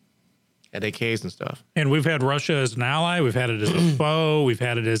 Had AKs and stuff. And we've had Russia as an ally. We've had it as a foe. We've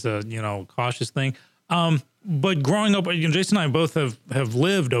had it as a, you know, cautious thing. But growing up, you know, Jason and I both have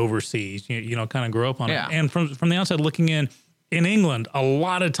lived overseas, you know, kind of grew up on Yeah. it. And from the outside looking in England, a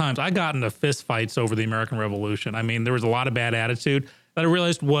lot of times I got into fist fights over the American Revolution. I mean, there was a lot of bad attitude that I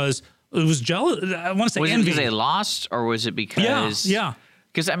realized was jealous. I want to say Was it envy. because they lost, or was it because? Yeah.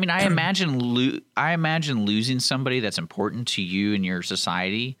 Because I mean, I imagine losing somebody that's important to you and your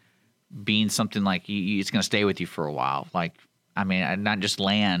society being something like it's going to stay with you for a while. Like, I mean, not just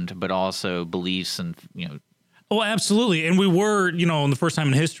land, but also beliefs and, you know. Oh, absolutely. And we were, you know, in the first time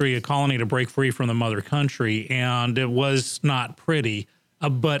in history, a colony to break free from the mother country, and it was not pretty.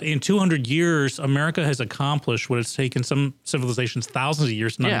 But in 200 years, America has accomplished what it's taken some civilizations thousands of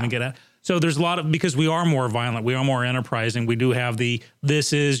years to not even get at. So there's a lot of, because we are more violent, we are more enterprising. We do have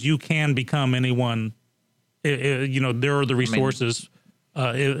you can become anyone, you know, there are the resources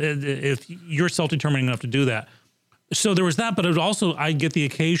if you're self-determined enough to do that. So there was that, but it was also, I get the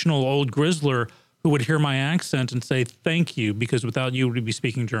occasional old grizzler who would hear my accent and say, "Thank you, because without you, we'd be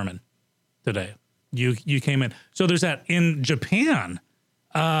speaking German today. You came in." So there's that. In Japan,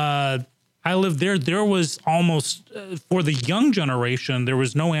 I lived there. There was almost, for the young generation, there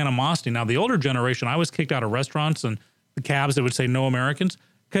was no animosity. Now, the older generation, I was kicked out of restaurants and the cabs that would say no Americans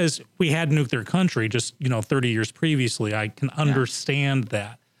because we had nuked their country just, 30 years previously. I can understand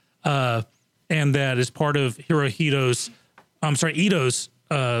that. And that is part of Ito's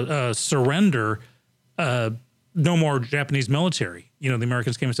surrender. No more Japanese military. The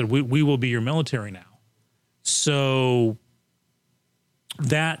Americans came and said, we will be your military now. So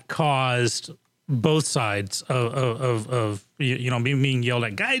that caused both sides of being yelled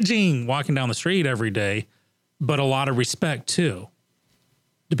at, Gaijin, walking down the street every day, but a lot of respect too,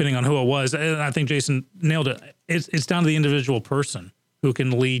 depending on who it was. And I think Jason nailed it. It's down to the individual person who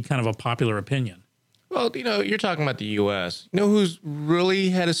can lead kind of a popular opinion. Well, you're talking about the U.S. You know who's really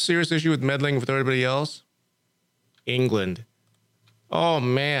had a serious issue with meddling with everybody else? England. Oh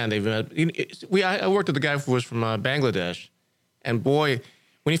man, I worked with a guy who was from Bangladesh, and boy,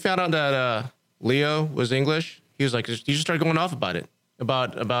 when he found out that Leo was English, he was like, he just started going off about it,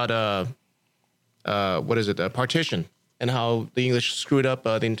 about partition, and how the English screwed up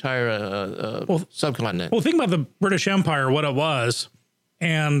the entire subcontinent. Well, think about the British Empire, what it was,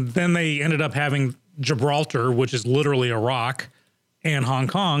 and then they ended up having Gibraltar, which is literally a rock, and Hong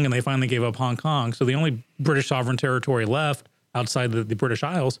Kong, and they finally gave up Hong Kong. So the only British sovereign territory left outside the British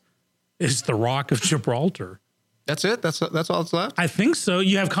Isles is the Rock of Gibraltar. That's it? That's all that's left? I think so.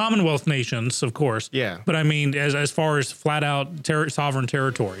 You have Commonwealth nations, of course. Yeah. But I mean, as far as flat out sovereign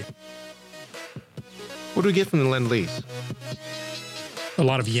territory. What do we get from the Lend-Lease? A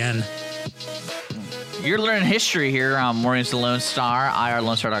lot of yen. You're learning history here on Mornings with Lone Star,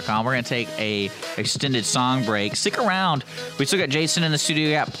 irlonestar.com. We're going to take a extended song break. Stick around. We still got Jason in the studio.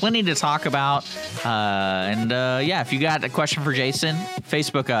 We got plenty to talk about. If you got a question for Jason,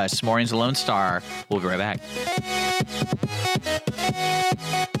 Facebook us, Mornings with Lone Star. We'll be right back.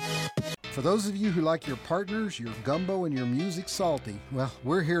 For those of you who like your partners, your gumbo, and your music salty, well,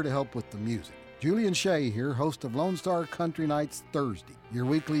 we're here to help with the music. Julian Shea here, host of Lone Star Country Nights Thursday, your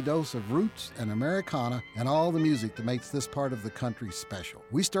weekly dose of roots and Americana and all the music that makes this part of the country special.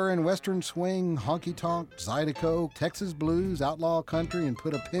 We stir in Western swing, honky-tonk, Zydeco, Texas blues, outlaw country, and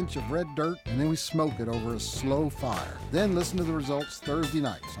put a pinch of red dirt, and then we smoke it over a slow fire. Then listen to the results Thursday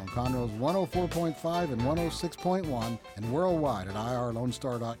nights on Conroe's 104.5 and 106.1 and worldwide at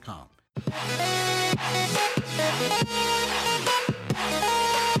irlonestar.com.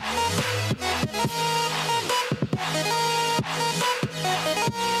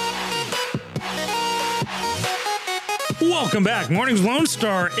 Welcome back. Mornings Lone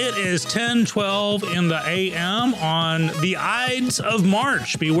Star. It is 10:12 in the a.m. on the Ides of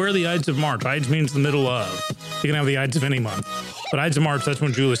March. Beware the Ides of March. Ides means the middle of. You can have the Ides of any month. But Ides of March, that's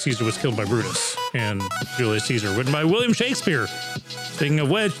when Julius Caesar was killed by Brutus. And Julius Caesar, written by William Shakespeare. Speaking of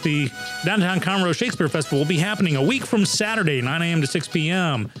which, the Downtown Conroe Shakespeare Festival will be happening a week from Saturday, 9 a.m. to 6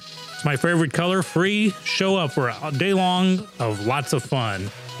 p.m. It's my favorite color, free. Show up for a day long of lots of fun.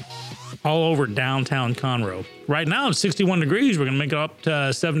 All over downtown Conroe. Right now it's 61 degrees. We're going to make it up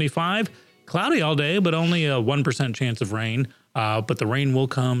to 75. Cloudy all day, but only a 1% chance of rain. But the rain will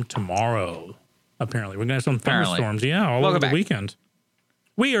come tomorrow, apparently. We're going to have some thunderstorms. Yeah, all over the weekend.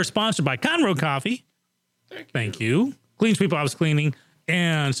 We are sponsored by Conroe Coffee. Thank you. Clean Sweep Office Cleaning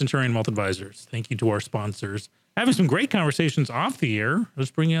and Centurion Wealth Advisors. Thank you to our sponsors. Having some great conversations off the air.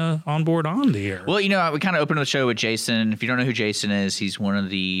 Let's bring you on board on the air. Well, we kind of opened the show with Jason. If you don't know who Jason is, he's one of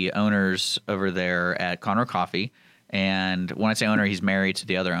the owners over there at Conroe Coffee. And when I say owner, he's married to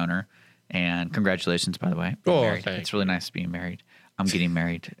the other owner. And congratulations, by the way. Oh, married. It's really nice being married. I'm getting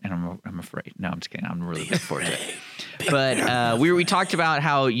married, and I'm afraid. No, I'm just kidding. I'm really looking forward to it. But we talked about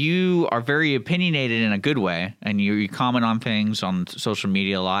how you are very opinionated in a good way, and you comment on things on social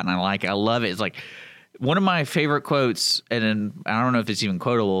media a lot, and I love it. It's like one of my favorite quotes, and I don't know if it's even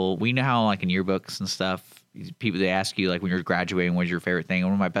quotable. We know how, like in yearbooks and stuff, people, they ask you, like, when you're graduating, what's your favorite thing?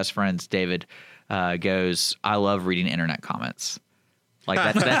 One of my best friends, David, goes, I love reading internet comments. Like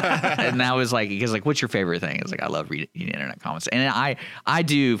that and that was like, because like, what's your favorite thing? It's like, I love reading internet comments. And I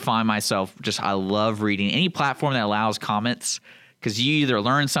do find myself I love reading any platform that allows comments, because you either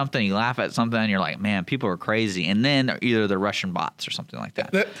learn something, you laugh at something, and you're like, man, people are crazy. And then either they're Russian bots or something like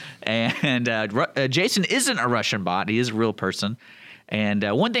that. And Jason isn't a Russian bot. He is a real person. And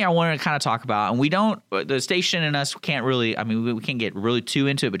one thing I wanted to kind of talk about, and the station and us can't really, we can't get really too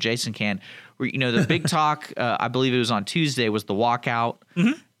into it, but Jason can. The big talk, I believe it was on Tuesday, was the walkout.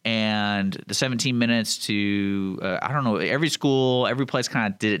 Mm-hmm. And the 17 minutes to, I don't know, every school, every place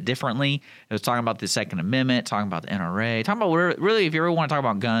kind of did it differently. It was talking about the Second Amendment, talking about the NRA, talking about really, if you ever want to talk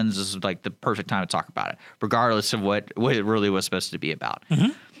about guns, this is like the perfect time to talk about it, regardless of what it really was supposed to be about.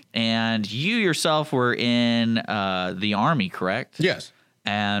 Mm-hmm. And you yourself were in the Army, correct? Yes.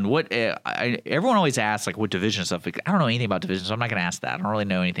 And everyone always asks, like, what division stuff. Like, I don't know anything about division, so I'm not going to ask that. I don't really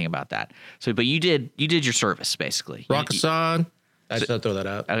know anything about that. So, but you did your service, basically. Raksan. I just throw that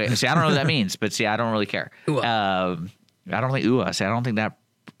out. Okay, see, I don't know what that means, but see, I don't really care. I don't think UA. See, I don't think that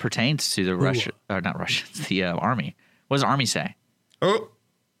pertains to the Russian, or not Russians, the Army. What does the Army say? Oh.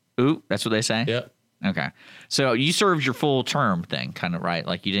 Ooh, that's what they say? Yep. Okay. So you served your full term thing, kind of, right?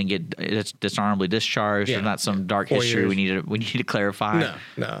 Like you didn't get dishonorably discharged. Yeah. There's not some dark 4 history years. we need to clarify.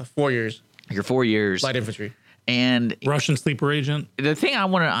 No, 4 years. Your 4 years. Light infantry. And Russian sleeper agent. the thing I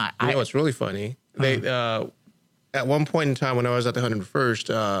want to, You know what's really funny? They at one point in time when I was at the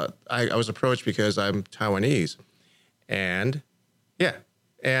 101st, I was approached because I'm Taiwanese, and they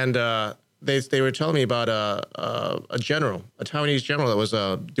were telling me about a general, a Taiwanese general that was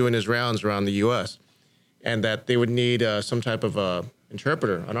doing his rounds around the U.S., and that they would need some type of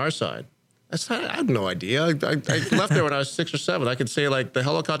interpreter on our side. I had no idea. I left there when I was 6 or 7. I could say, like, the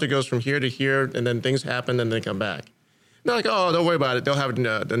helicopter goes from here to here, and then things happen, and they come back. They're like, oh, don't worry about it. They'll have an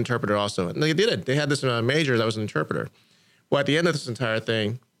interpreter also. And they did it. They had this major that was an interpreter. Well, at the end of this entire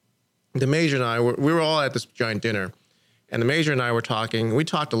thing, the major and I, we were all at this giant dinner, and the major and I were talking. We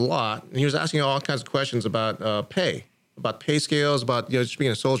talked a lot, and he was asking all kinds of questions about pay scales, about just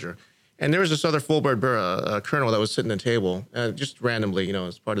being a soldier. And there was this other full-bird colonel that was sitting at the table, just randomly,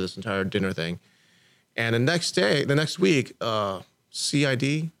 as part of this entire dinner thing. And the next week,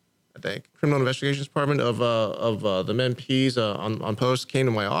 CID, I think, Criminal Investigations Department of the MPs on post came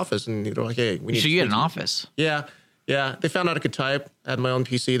to my office, and they were like, hey, we need so you had an office. Yeah. They found out I could type. I had my own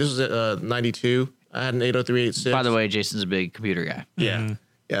PC. This was 92. I had an 80386. By the way, Jason's a big computer guy. Yeah. Mm-hmm.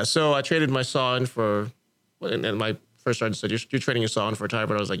 Yeah. So I traded my saw in for, and my first sergeant said, you're trading your saw in for a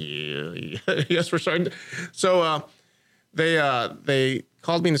typewriter. I was like, yeah. Yes, for sergeant. So they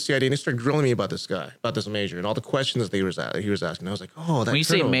called me in the CID and they started grilling me about this guy, about this major, and all the questions that he was asking. I was like, oh, that When you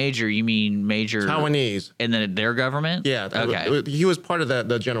say major, you mean major Taiwanese. and then their government? Yeah. Okay. He was part of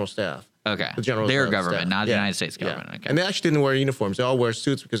the general staff. Okay. The general their staff. government, not the Yeah. United States government. Yeah. Okay. And they actually didn't wear uniforms. They all wear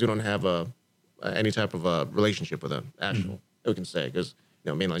suits because we don't have any type of relationship with them, actual, we can say, because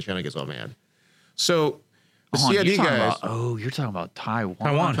mainland China gets all mad. So the CID guys. You're talking about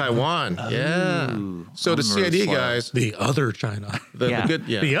Taiwan. Taiwan, yeah. So the CID guys. The other China. The good,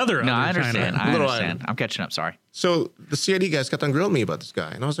 yeah. The other No, I other understand. China. I Little understand. island. I'm catching up. Sorry. So the CID guys kept on grilling me about this guy,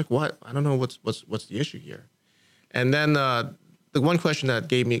 and I was like, "What? I don't know what's the issue here." And then the one question that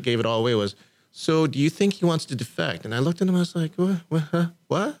gave it all away was, "So do you think he wants to defect?" And I looked at him, I was like,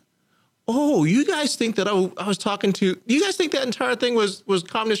 "What? Oh, you guys think that I was talking to? You guys think that entire thing was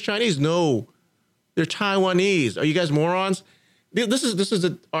communist Chinese? No, they're Taiwanese. Are you guys morons? This is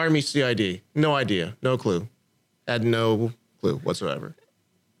the Army CID. No idea, no clue, had no clue whatsoever."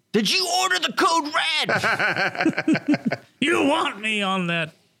 Did you order the code red? You want me on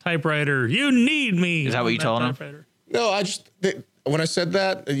that typewriter. You need me. Is that on what you told him? typewriter. No, when I said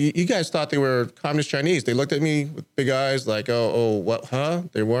that, you guys thought they were communist Chinese. They looked at me with big eyes like, oh, what, huh?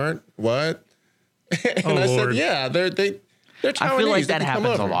 They weren't? What? And I Lord. said, yeah, they're Taiwanese. I feel like They that can come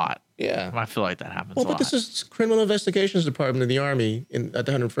happens a over. lot. Yeah. I feel like that happens Well, a but lot. this is Criminal Investigations Department of the Army at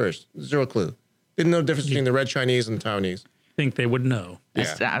the 101st. Zero clue. Didn't know the difference between the red Chinese and the Taiwanese. Think they would know. Like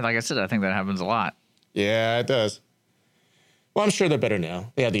I said, I think that happens a lot. Yeah, it does. Well, I'm sure they're better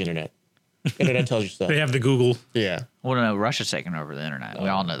now. They have the internet. Internet tells you stuff. They have the Google. Yeah. Well, no, Russia's taking over the internet. We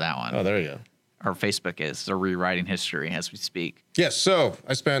all know that one. Oh, there you go. Or Facebook is. They're rewriting history as we speak. Yes, so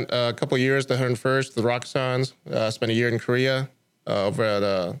I spent a couple of years at the 101st, the Roxons. Spent a year in Korea over at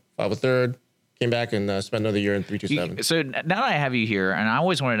 503rd. Came back and spent another year in 327. So now that I have you here, and I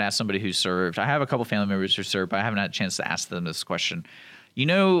always wanted to ask somebody who served. I have a couple family members who served, but I haven't had a chance to ask them this question.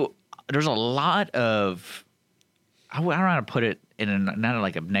 There's a lot of, I don't know how to put it in not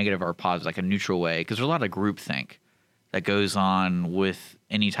like a negative or a positive, like a neutral way, because there's a lot of groupthink that goes on with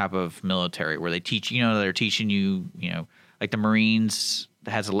any type of military where they teach, they're teaching you, like the Marines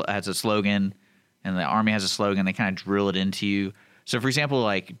has a slogan and the Army has a slogan. They kind of drill it into you. So, for example,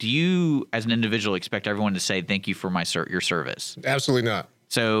 like, do you, as an individual, expect everyone to say thank you for your service? Absolutely not.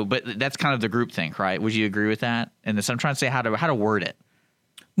 So, but that's kind of the groupthink, right? Would you agree with that? And so I'm trying to say how to word it.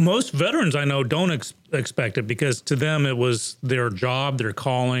 Most veterans I know don't expect it because to them it was their job, their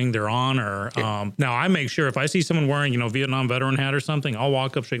calling, their honor. Yeah. Now I make sure if I see someone wearing, Vietnam veteran hat or something, I'll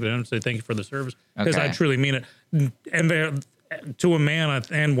walk up, shake their hand, and say thank you for the service because I Okay. truly mean it. And they're, to a man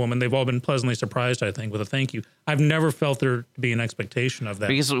and woman, they've all been pleasantly surprised, I think, with a thank you. I've never felt there to be an expectation of that.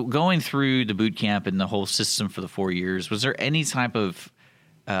 Because going through the boot camp and the whole system for the 4 years, was there any type of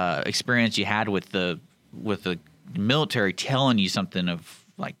experience you had with the military telling you something of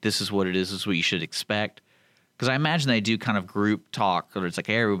like, this is what it is, this is what you should expect? Because I imagine they do kind of group talk, or it's like,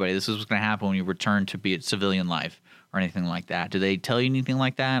 hey, everybody, this is what's going to happen when you return to be a civilian life or anything like that. Do they tell you anything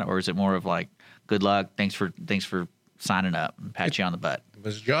like that, or is it more of like, good luck, thanks for signing up, and pat you on the butt? It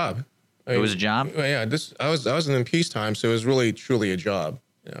was a job. It was a job? Well, yeah, I was in peacetime, so it was really truly a job.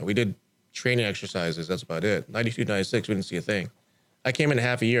 We did training exercises. That's about it. 92, 96, we didn't see a thing. I came in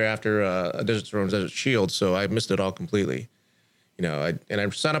half a year after Desert Storm, Desert Shield, so I missed it all completely. You know, I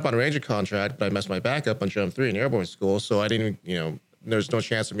signed up on a Ranger contract, but I messed my back up on Jump 3 in airborne school, so I didn't, you know, there's no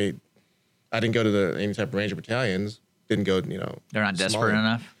chance of me. I didn't go to any type of Ranger battalions. Didn't go, you know. They're not desperate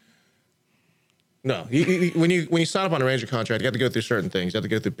enough. No, when you sign up on a Ranger contract, you have to go through certain things. You have to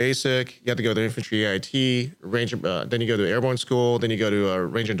go through basic, you have to go to infantry AIT, Ranger. Then you go to airborne school, then you go to a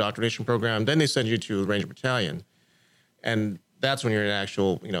Ranger indoctrination program. Then they send you to a Ranger battalion, and that's when you're an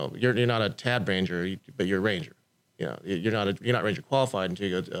actual. You know, you're not a TAD Ranger, but you're a Ranger. You know, you're not Ranger qualified until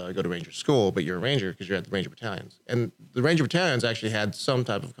you go to Ranger school, but you're a Ranger because you're at the Ranger battalions. And the Ranger battalions actually had some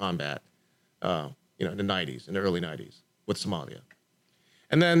type of combat, you know, in the 90s, in the early 90s with Somalia,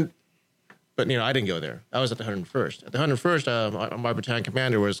 and then. But, you know, I didn't go there. I was at the 101st. At the 101st, my battalion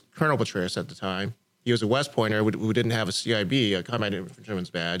commander was Colonel Petraeus at the time. He was a West Pointer who didn't have a CIB, a Combat Infantryman's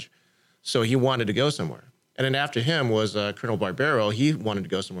badge. So he wanted to go somewhere. And then after him was Colonel Barbero. He wanted to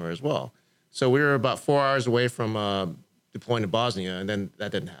go somewhere as well. So we were about 4 hours away from deploying to Bosnia, and then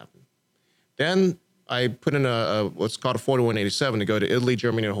that didn't happen. Then I put in what's called a 4187 to go to Italy,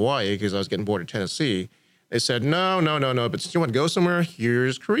 Germany, and Hawaii because I was getting bored of Tennessee. They said, no. But since you want to go somewhere,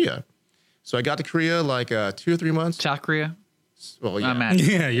 here's Korea. So I got to Korea like 2 or 3 months. South Korea? Well, yeah. I'm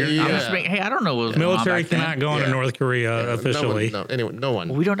just hey, I don't know what was military cannot go into North Korea officially. No one.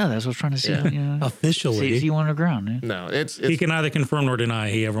 Well, we don't know. That's what I was trying to see. Yeah. You know, Officially. see you underground. Yeah. No, it's he can neither confirm nor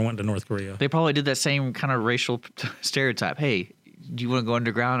deny he ever went to North Korea. They probably did that same kind of racial stereotype. Hey, do you want to go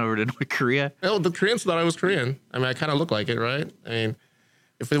underground over to North Korea? Well, the Koreans thought I was Korean. I mean, I kind of look like it, right? I mean,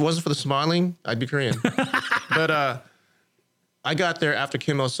 if it wasn't for the smiling, I'd be Korean. But I got there after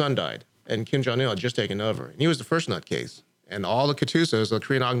Kim Il-sung died. And Kim Jong-il had just taken over. And he was the first nutcase. And all the Katusas, the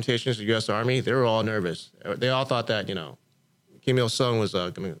Korean augmentations of the U.S. Army, they were all nervous. They all thought that, you know, Kim Il-sung was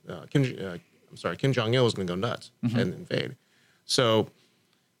Kim Jong-il was going to go nuts and invade. So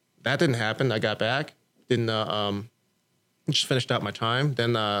that didn't happen. I got back, just finished out my time.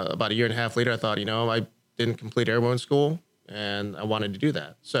 Then about a year and a half later, I thought, you know, I didn't complete airborne school, and I wanted to do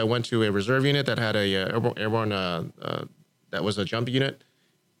that. So I went to a reserve unit that had a airborne that was a jump unit,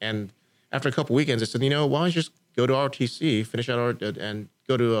 and after a couple weekends, I said, you know, why don't you just go to ROTC, finish out and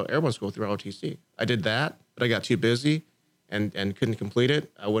go to airborne school through ROTC. I did that, but I got too busy and couldn't complete it.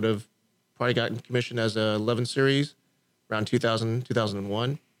 I would have probably gotten commissioned as a 11 series around 2000,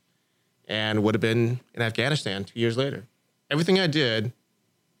 2001, and would have been in Afghanistan 2 years later. Everything I did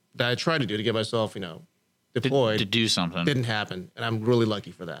that I tried to do to get myself, you know, deployed to do something didn't happen, and I'm really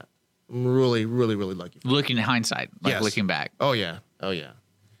lucky for that. I'm really, really, really lucky for looking in hindsight, like yes. looking back. Oh, yeah.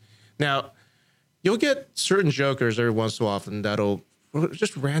 Now, you'll get certain jokers every once in a while often that'll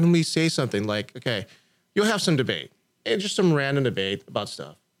just randomly say something like, okay, you'll have some debate, and just some random debate about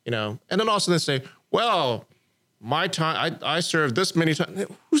stuff, you know, and then also they say, well, my time, I served this many times.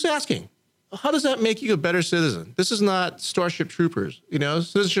 Who's asking? How does that make you a better citizen? This is not Starship Troopers, you know,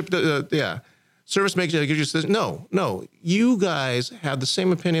 citizenship, service makes you, gives you citizen. No, you guys have the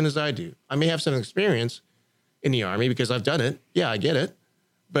same opinion as I do. I may have some experience in the Army because I've done it. Yeah, I get it.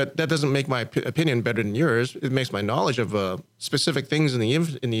 But that doesn't make my opinion better than yours. It makes my knowledge of specific things in the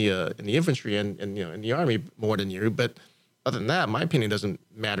infantry and you know in the Army more than you. But other than that, my opinion doesn't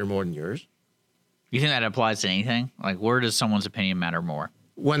matter more than yours. You think that applies to anything? Like, where does someone's opinion matter more?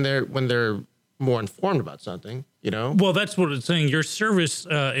 When they're more informed about something, you know. Well, that's what it's saying. Your service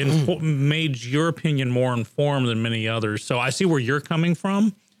made your opinion more informed than many others. So I see where you're coming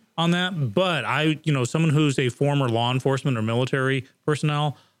from on that, but someone who's a former law enforcement or military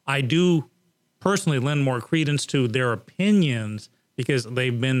personnel, I do personally lend more credence to their opinions because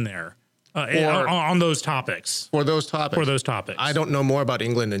they've been there on those topics. For those topics. I don't know more about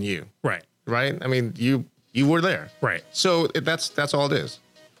England than you. Right. I mean, you were there. Right. So that's all it is.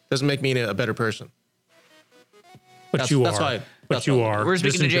 Doesn't make me a better person. But you are. We're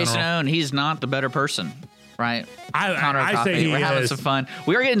speaking to Jason Owen. He's not the better person. Right, I say we're having some fun.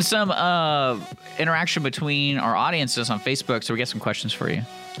 We are getting some interaction between our audiences on Facebook, so we got some questions for you.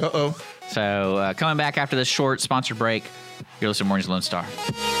 So coming back after this short sponsored break, you're listening to Mornings Lone Star.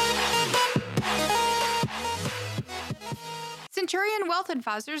 Centurion Wealth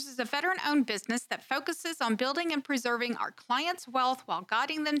Advisors is a veteran-owned business that focuses on building and preserving our clients' wealth while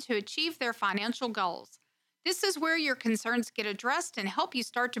guiding them to achieve their financial goals. This is where your concerns get addressed and help you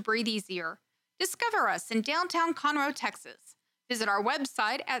start to breathe easier. Discover us in downtown Conroe, Texas. Visit our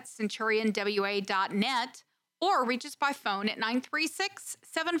website at centurionwa.net or reach us by phone at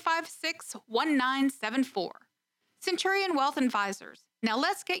 936-756-1974. Centurion Wealth Advisors. Now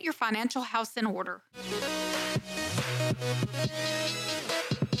let's get your financial house in order.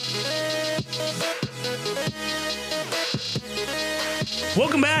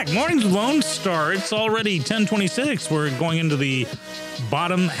 Welcome back. Mornings with Lone Star. It's already 10:26. We're going into the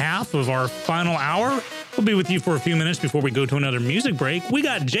bottom half of our final hour. We'll be with you for a few minutes before we go to another music break. We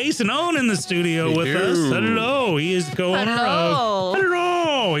got Jason Owen in the studio with us. Hello. He is co-owner of...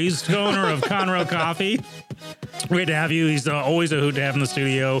 Hello. He's co-owner of Conroe Coffee. Great to have you. He's always a hoot to have in the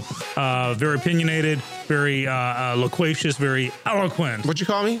studio. Very opinionated, very loquacious, very eloquent. What'd you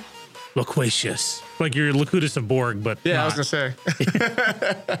call me? Loquacious. Like you're Locutus of Borg, but Yeah, not. I was gonna say.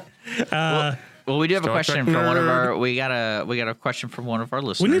 Well, we do have a Star question Trek from one of nerd. our. We got a question from one of our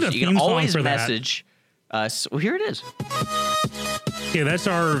listeners. need a You theme can song always for that. message us. Well, here it is. Okay, that's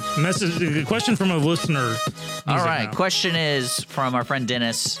our message. The question from a listener. All right. Now. Question is from our friend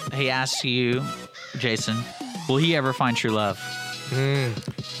Dennis. He asks you, Jason, will he ever find true love?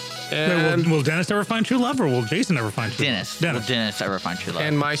 And, Will Dennis ever find true love, or will Jason ever find true Dennis. love? Will Dennis ever find true love?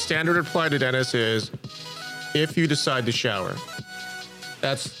 and my standard reply to Dennis is, if you decide to shower.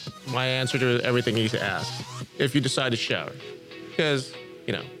 That's my answer to everything he's asked. If you decide to shower. Because,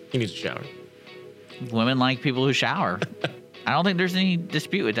 he needs to shower. Women like people who shower. I don't think there's any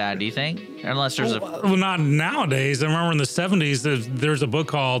dispute with that. Do you think? Unless there's a. Well, not nowadays. I remember in the 70s, there's a book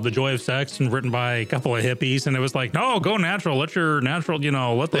called The Joy of Sex, and written by a couple of hippies, and it was like, no, go natural. Let your natural,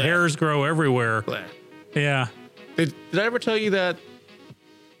 let the hairs grow everywhere. Blah. Yeah. Did I ever tell you that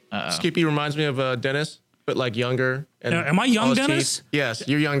Skippy reminds me of Dennis, but like younger? And Am I young all his Dennis? teeth? Yes,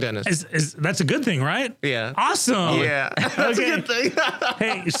 you're young Dennis. That's a good thing, right? Yeah. Awesome. Yeah, that's Okay. a good thing.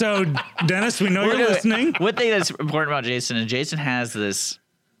 Hey, so Dennis, we know you're listening. One thing that's important about Jason is Jason has this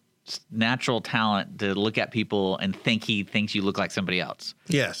natural talent to look at people and think he thinks you look like somebody else.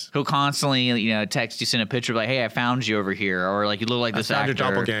 Yes. He'll constantly, text you, send a picture like, "Hey, I found you over here," or like, "You look like this found actor."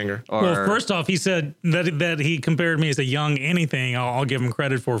 your doppelganger. Or, Well, first off, he said that he compared me as a young anything. I'll give him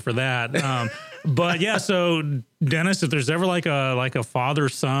credit for that. But yeah, so Dennis, if there's ever like a father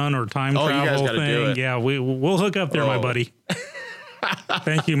son or time Oh, you guys travel gotta do thing, it. yeah, we'll hook up there, my Oh. buddy.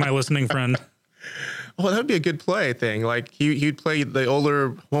 Thank you, my listening friend. Oh, that would be a good play thing. Like he'd play the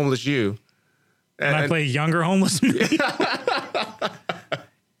older homeless you. And I play younger homeless me.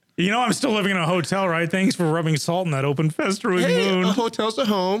 I'm still living in a hotel, right? Thanks for rubbing salt in that open festering Hey, wound. a hotel's a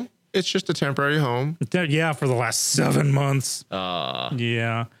home. It's just a temporary home. Yeah, for the last 7 months.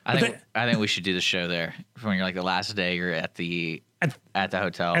 Yeah. I think we should do the show there when you're like the last day you're at the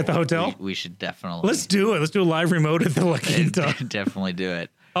hotel. At the hotel? We should definitely. Let's do it. Let's do a live remote at the La Quinta. definitely do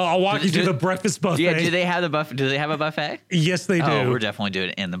it. I'll walk you through the breakfast buffet. Yeah, do they have the buffet? Do they have a buffet? Yes, they do. Oh, we're definitely doing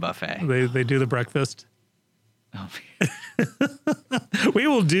it in the buffet. They do the breakfast. Oh. We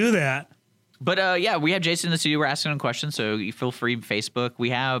will do that. But yeah, we have Jason in the studio. We're asking him questions, so you feel free. Facebook. We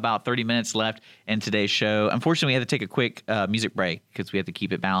have about 30 minutes left in today's show. Unfortunately, we have to take a quick music break because we have to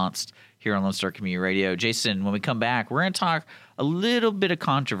keep it balanced here on Lone Star Community Radio. Jason, when we come back, we're going to talk a little bit of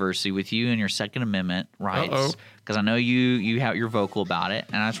controversy with you and your Second Amendment rights. Because I know you're vocal about it,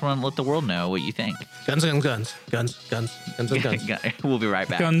 and I just want to let the world know what you think. Guns and guns. Guns, guns, guns and guns. We'll be right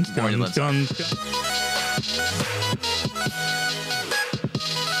back. Guns, More than guns, Lone guns, Star. guns.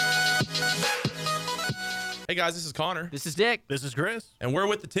 Hey guys, this is Connor. This is Dick. This is Chris. And we're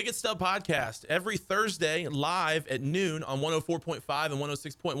with the Ticket Stub Podcast every Thursday live at noon on 104.5 and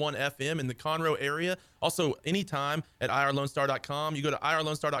 106.1 FM in the Conroe area. Also, anytime at irlonestar.com. You go to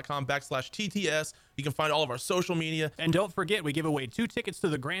irlonestar.com/TTS. You can find all of our social media. And don't forget, we give away 2 tickets to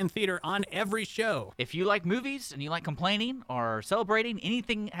the Grand Theater on every show. If you like movies and you like complaining or celebrating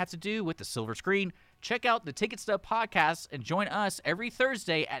anything that has to do with the silver screen, check out the Ticket Stub Podcast and join us every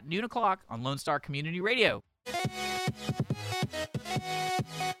Thursday at noon o'clock on Lone Star Community Radio.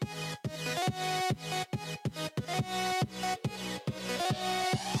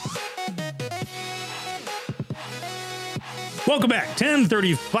 Welcome back.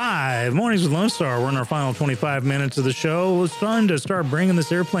 10:35 Mornings with Lone Star. We're in our final 25 minutes of the show. It's time to start bringing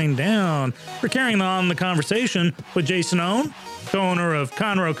this airplane down. We're carrying on the conversation with Jason Owen, co-owner of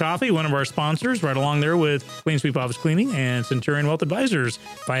Conroe Coffee, one of our sponsors, right along there with Clean Sweep Office Cleaning and Centurion Wealth Advisors.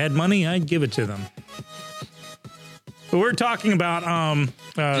 If I had money, I'd give it to them. But we're talking about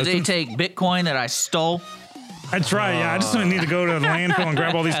Do they take Bitcoin that I stole? That's right. Yeah, I just need to go to the landfill and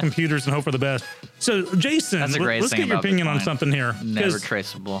grab all these computers and hope for the best. So, Jason, That's the greatest let's thing get your about opinion on Bitcoin. something here. Never 'Cause,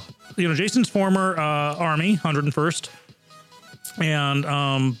 traceable. Jason's former Army, 101st, and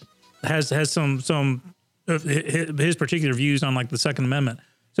has some of his particular views on like the Second Amendment.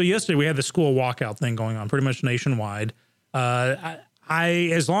 So yesterday we had the school walkout thing going on, pretty much nationwide. I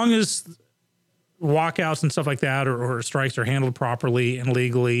as long as walkouts and stuff like that or strikes are handled properly and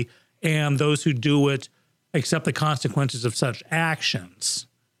legally, and those who do it accept the consequences of such actions,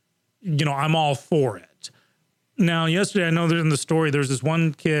 I'm all for it. Now, yesterday, I know that in the story, there's this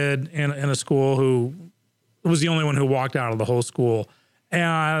one kid in a school who was the only one who walked out of the whole school.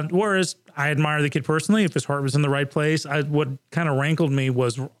 And whereas I admire the kid personally, if his heart was in the right place, what kind of rankled me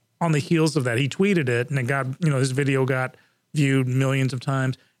was on the heels of that, he tweeted it and it got, his video got viewed millions of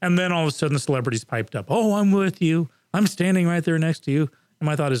times. And then all of a sudden the celebrities piped up, "Oh, I'm with you. I'm standing right there next to you." And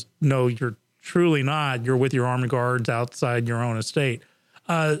my thought is, no, you're truly not. You're with your armed guards outside your own estate.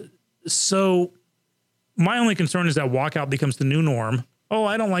 So my only concern is that walkout becomes the new norm. Oh,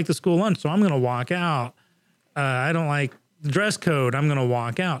 I don't like the school lunch, so I'm going to walk out. I don't like the dress code. I'm going to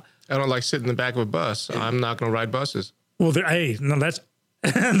walk out. I don't like sitting in the back of a bus. I'm not going to ride buses. Well, that's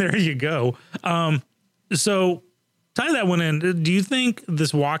there you go. So tie that one in. Do you think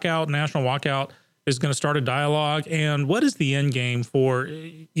this national walkout, is going to start a dialogue? And what is the end game for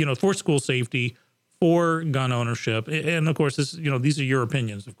school safety, for gun ownership? And of course, these are your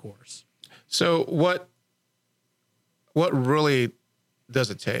opinions, of course. So what really does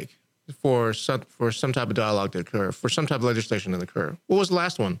it take for some type of dialogue to occur, for some type of legislation to occur? What was the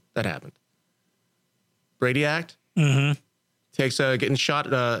last one that happened? Brady Act? Mm-hmm. Takes getting shot,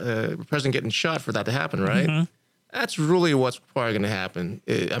 president getting shot for that to happen, right? Mm-hmm. That's really what's probably going to happen.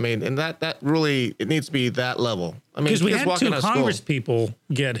 And that really, it needs to be that level. Because we had 2 Congress people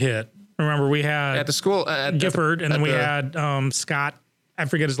get hit. Remember, we had at the school Gifford, and then we had Scott. I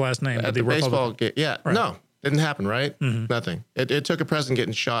forget his last name. At the baseball game. Yeah, right. No, didn't happen, right? Mm-hmm. Nothing. It took a president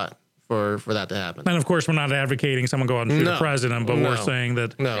getting shot for that to happen. And of course, we're not advocating someone go out and shoot the president, but we're saying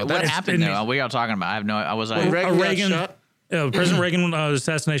that. No, what happened though? What are y'all talking about? I have no. I was like Reagan. President Reagan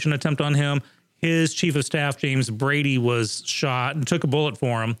assassination attempt on him. His chief of staff, James Brady, was shot and took a bullet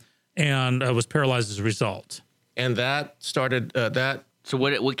for him and was paralyzed as a result. And that started that. So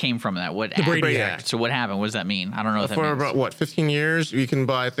what came from that? The Brady Act. So what happened? What does that mean? I don't know what that means. For about 15 years, you can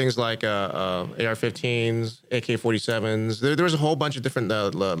buy things like AR-15s, AK-47s. There was a whole bunch of different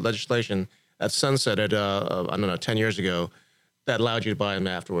legislation that sunsetted, 10 years ago, that allowed you to buy them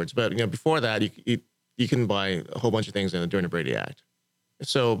afterwards. But before that, you can buy a whole bunch of things during the Brady Act.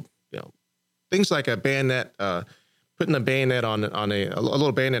 So things like a bayonet, putting a bayonet on a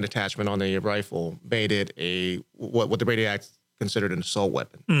little bayonet attachment on a rifle made it what the Brady Act considered an assault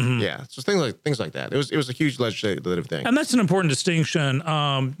weapon. Mm-hmm. Yeah, so things like that. It was a huge legislative thing. And that's an important distinction.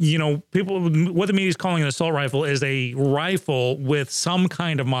 People, what the media is calling an assault rifle is a rifle with some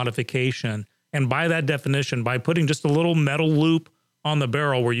kind of modification. And by that definition, by putting just a little metal loop on the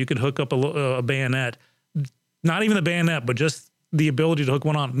barrel where you could hook up a bayonet, not even the bayonet, but just the ability to hook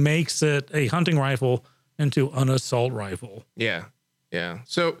one on, makes it a hunting rifle into an assault rifle. Yeah.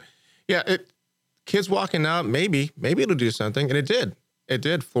 So, kids walking out, maybe it'll do something, and it did. It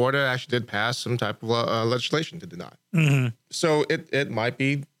did. Florida actually did pass some type of legislation. It did not. Mm-hmm. So it might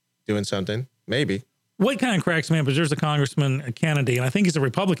be doing something. Maybe. What kind of cracks me up is there's a Congressman Kennedy, and I think he's a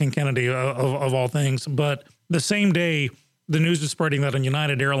Republican Kennedy of all things. But the same day, the news was spreading that on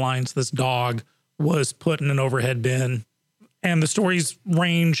United Airlines, this dog was put in an overhead bin. And the stories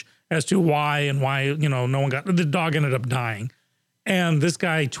range as to why no one the dog ended up dying. And this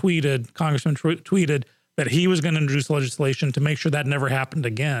guy Congressman tweeted that he was going to introduce legislation to make sure that never happened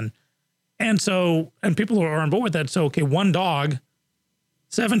again. And people are on board with that. So, okay, one dog,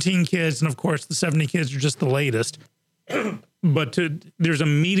 17 kids, and of course the 70 kids are just the latest. But there's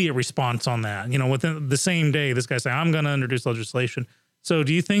immediate response on that. Within the same day, this guy said, "I'm going to introduce legislation." So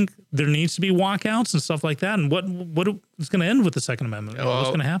do you think there needs to be walkouts and stuff like that? And what is going to end with the Second Amendment? Well, what's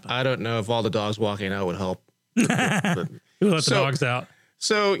going to happen? I don't know if all the dogs walking out would help. Who let the dogs out?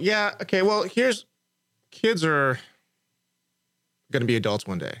 So, yeah. Okay. Well, kids are going to be adults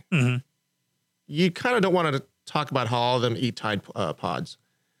one day. Mm-hmm. You kind of don't want to talk about how all of them eat Tide Pods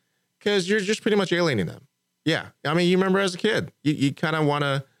because you're just pretty much alienating them. Yeah. I mean, you remember as a kid, you kind of want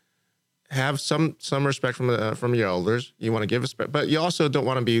to have some respect from your elders. You want to give respect, but you also don't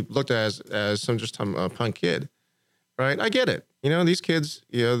want to be looked at as some punk kid, right? I get it. These kids,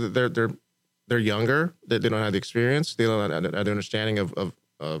 they're younger. They don't have the experience. They don't have the understanding of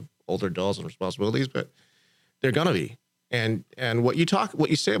older adults and responsibilities, but they're gonna be. And what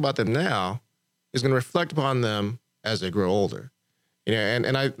you say about them now is going to reflect upon them as they grow older.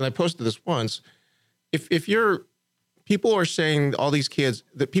 And I posted this once. If people are saying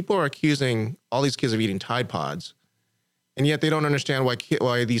people are accusing all these kids of eating Tide Pods, and yet they don't understand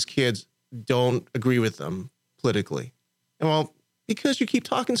why these kids don't agree with them politically. And well, because you keep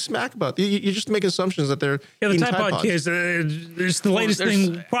talking smack about them. You just make assumptions that they're the Tide Pod kids. It's the latest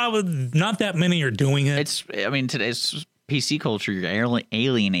thing. Probably not that many are doing it. Today's PC culture, you're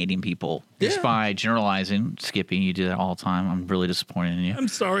alienating people just by generalizing. Skippy, you do that all the time. I'm really disappointed in you. I'm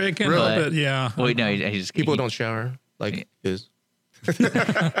sorry, I can't help it. Yeah. Wait, no, he just People don't shower like his.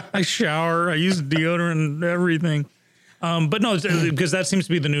 I shower. I use deodorant and everything. But no, because that seems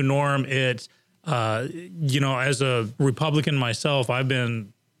to be the new norm. It's, as a Republican myself, I've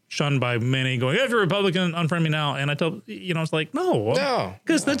been shunned by many going, if you're a Republican, unfriend me now. And I told, it's like, no,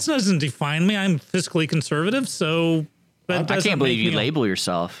 because that doesn't define me. I'm fiscally conservative. So I can't believe you label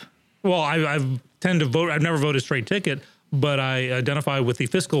yourself. Well, I tend to vote. I've never voted straight ticket, but I identify with the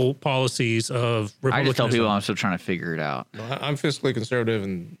fiscal policies of Republicanism. I just tell people I'm still trying to figure it out. I'm fiscally conservative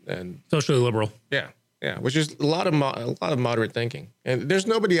and socially liberal. Yeah, which is a lot of moderate thinking. And there's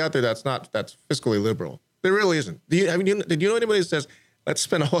nobody out there that's fiscally liberal. There really isn't. Did you know anybody that says, let's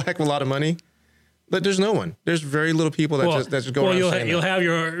spend a whole heck of a lot of money? But there's no one. There's very little people that just go around saying you'll have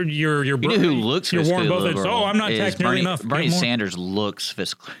your you know who looks your fiscally Warren Buffett. liberal? I'm not taxed nearly enough. Bernie Sanders looks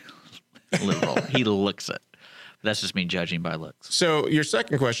fiscally liberal. He looks it. That's just me judging by looks. So your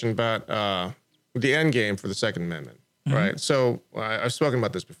second question about the end game for the Second Amendment, right? So I've spoken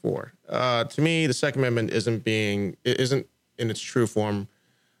about this before. To me, the Second Amendment isn't in its true form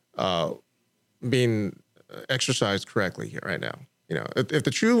being exercised correctly here right now. If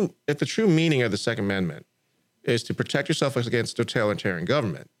the true meaning of the Second Amendment is to protect yourself against totalitarian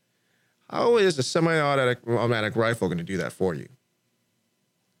government, how is a semi-automatic rifle going to do that for you?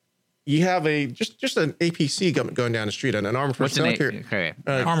 You have just an APC going down the street, and an armored personnel carrier.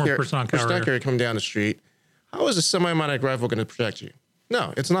 Armored personnel carrier coming down the street. How is a semi-automatic rifle going to protect you?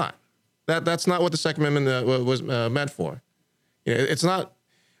 No, it's not. That's not what the Second Amendment was meant for. It's not.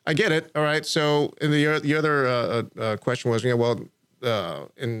 I get it. All right. So the other question was,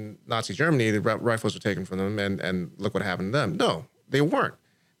 in Nazi Germany, the rifles were taken from them, and look what happened to them. No, they weren't.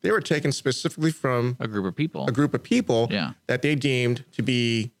 They were taken specifically from a group of people. That they deemed to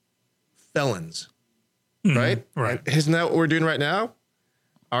be felons. Right. Right. And isn't that what we're doing right now?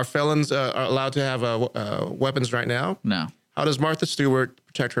 Our felons are allowed to have weapons right now. No. How does Martha Stewart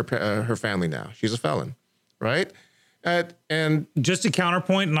protect her family now? She's a felon, right? And just a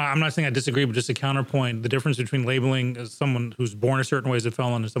counterpoint, and I'm not saying I disagree, but just a counterpoint, the difference between labeling as someone who's born a certain way as a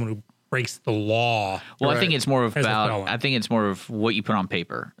felon and someone who breaks the law. Well, I think it's more of what you put on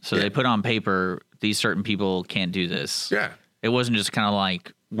paper. So they put on paper, these certain people can't do this. Yeah. It wasn't just kind of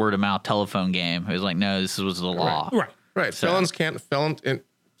like word of mouth telephone game. It was like, no, this was the law. Right. So, felons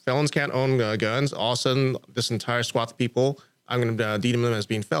can't own guns. All of a sudden, this entire swath of people, I'm going to deem them as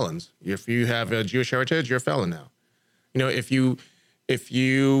being felons. If you have a Jewish heritage, you're a felon now. If you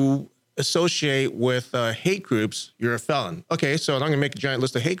associate with hate groups, you're a felon. Okay, so I'm going to make a giant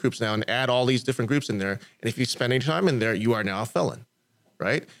list of hate groups now and add all these different groups in there. And if you spend any time in there, you are now a felon,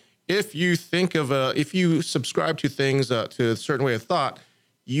 right? If you if you subscribe to things to a certain way of thought,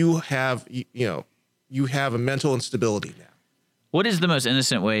 you have a mental instability now. What is the most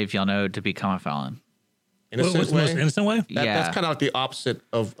innocent way, if y'all know, to become a felon? What's the most innocent way? That's kind of like the opposite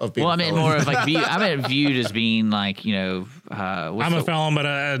of being. Well, I mean, more of like viewed as being like I'm a felon, but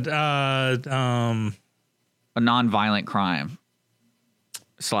a non-violent crime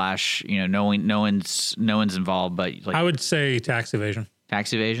 / no one's involved, but like I would say tax evasion.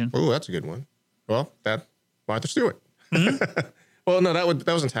 Tax evasion. Oh, that's a good one. Well, that Martha Stewart. Well, no, that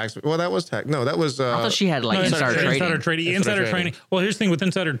wasn't tax. Well, that was tax. No, that was. I thought she had insider trading. Insider training. Well, here's the thing with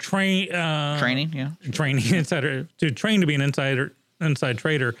insider training. Insider to train to be an inside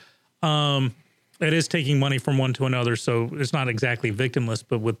trader. It is taking money from one to another, so it's not exactly victimless.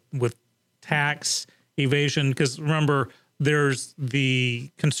 But with tax evasion, because remember, there's the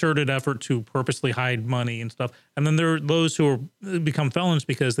concerted effort to purposely hide money and stuff, and then there are those who become felons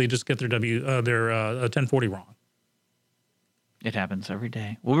because they just get their 1040 wrong. It happens every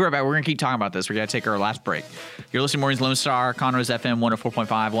day. We'll be right back. We're going to keep talking about this. We're going to take our last break. You're listening to Mornings Lone Star, Conroe's FM 104.5,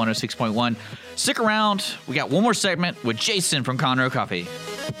 106.1. Stick around. We got one more segment with Jason from Conroe Coffee.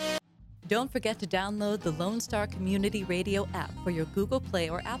 Don't forget to download the Lone Star Community Radio app for your Google Play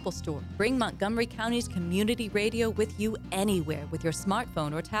or Apple Store. Bring Montgomery County's community radio with you anywhere with your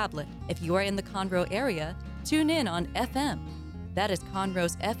smartphone or tablet. If you are in the Conroe area, tune in on FM. That is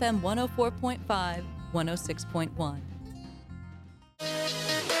Conroe's FM 104.5, 106.1.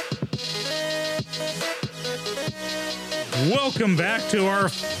 Welcome back to our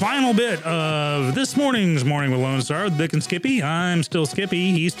final bit of this morning's Morning with Lone Star, Dick and Skippy. I'm still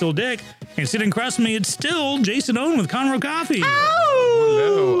Skippy, he's still Dick, and sitting across from me, it's still Jason Owen with Conroe Coffee.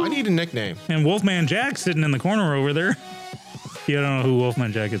 Hello, I need a nickname. And Wolfman Jack sitting in the corner over there. You don't know who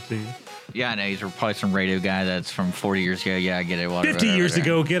Wolfman Jack is, do you? Yeah, I know. He's probably some radio guy that's from 40 years ago. Yeah, I get it. 50 years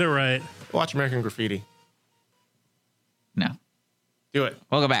ago, get it right. Watch American Graffiti. Do it.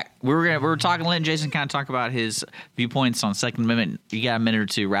 Welcome back. We were talking. Let Jason kind of talk about his viewpoints on Second Amendment. You got a minute or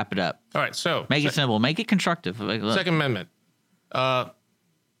two. Wrap it up. All right. So make it simple. Make it constructive. Like, look. Second Amendment.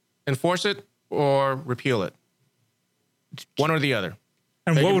 Enforce it or repeal it. One or the other.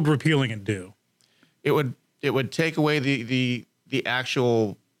 And what would repealing it do? It would take away the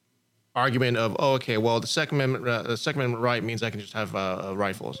actual argument of, oh, okay, well, the Second Amendment right means I can just have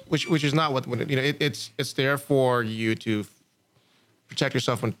rifles, which is not what it's there for you to protect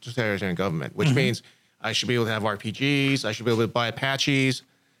yourself from totalitarian government, which means I should be able to have RPGs, I should be able to buy Apaches,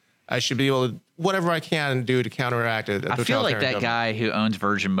 I should be able to whatever I can do to counteract it. I feel like that guy who owns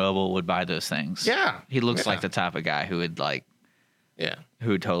Virgin Mobile would buy those things. Yeah, he looks like the type of guy who would who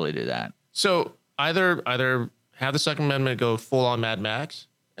would totally do that. So either have the Second Amendment go full on Mad Max,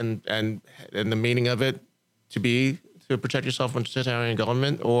 and the meaning of it to protect yourself from totalitarian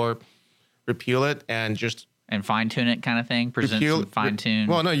government, or repeal it and fine tune it, kind of thing. Present some fine tune.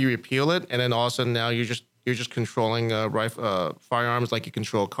 Well, no, you repeal it, and then all of a sudden now you're just controlling firearms like you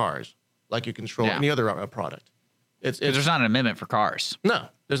control cars, like you control any other product. There's not an amendment for cars. No,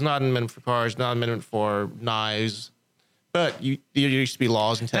 there's not an amendment for cars, not an amendment for knives. But there used to be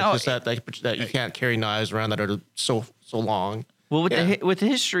laws in Texas that you can't carry knives around that are so long. Well, with the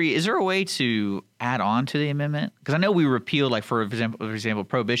history, is there a way to add on to the amendment? Because I know we repealed, like for example,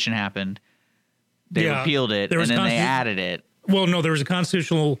 Prohibition happened. They repealed it, and then they added it. Well, no, there was a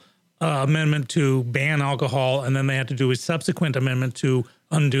constitutional amendment to ban alcohol, and then they had to do a subsequent amendment to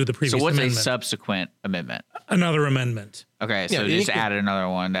undo the previous amendment. So what's a subsequent amendment? Another amendment. Okay, so just added another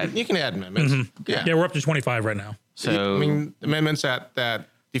one. You can add amendments. Mm-hmm. Yeah, we're up to 25 right now. So I mean, amendments that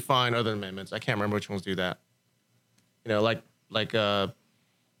define other amendments. I can't remember which ones do that.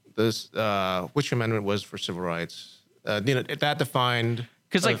 This which amendment was for civil rights? That defined.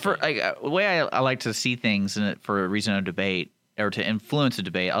 Because the way I like to see things for a reason of debate or to influence a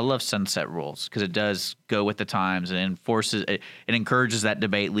debate, I love sunset rules because it does go with the times and enforces it encourages that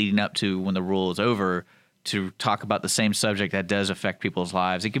debate leading up to when the rule is over to talk about the same subject that does affect people's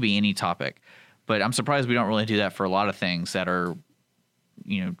lives. It could be any topic, but I'm surprised we don't really do that for a lot of things that are,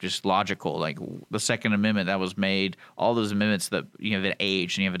 just logical. Like the Second Amendment that was made, all those amendments that that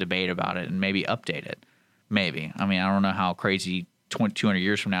age and you have a debate about it and maybe update it. Maybe. I mean, I don't know how crazy 200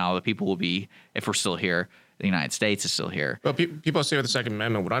 years from now the people will be if we're still here. The United States is still here. Well, people say with the Second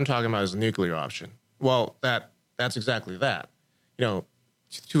Amendment, what I'm talking about is the nuclear option. Well, that's exactly that.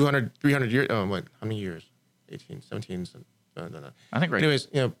 200, 300 years. Oh, wait, how many years? 18, 17. No. I think right. Anyways,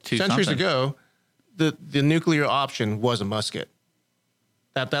 centuries ago, the nuclear option was a musket.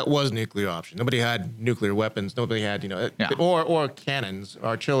 That was nuclear option. Nobody had nuclear weapons. Nobody had or cannons,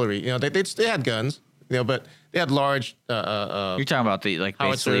 artillery. They had guns. But they had large. You're talking about the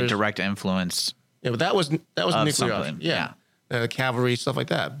basically direct influence. Yeah, but that was nuclear something. option. Yeah. Cavalry, stuff like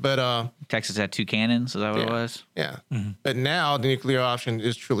that. But Texas had 2 cannons. Is that what it was? Yeah. Mm-hmm. But now the nuclear option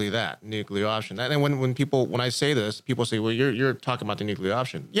is truly that nuclear option. And when I say this, people say, "Well, you're talking about the nuclear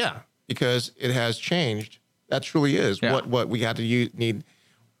option." Yeah, because it has changed. That truly is what we had to need.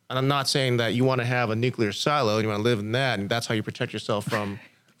 And I'm not saying that you want to have a nuclear silo and you want to live in that, and that's how you protect yourself from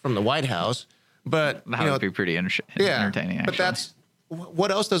the White House. But that would be pretty entertaining. Actually. But that's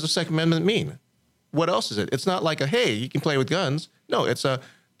what else does the Second Amendment mean? What else is it? It's not like hey, you can play with guns. No, it's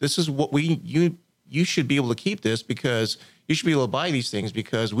this is what you should be able to keep this because you should be able to buy these things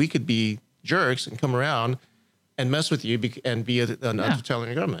because we could be jerks and come around and mess with you and be an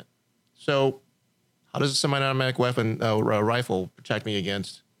totalitarian government. So how does a semi-automatic weapon rifle protect me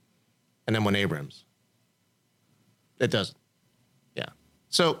against an M1 Abrams? It doesn't. Yeah.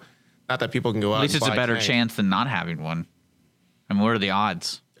 So not that people can go out. At least and it's buy a better tanks. chance than not having one. I mean, what are the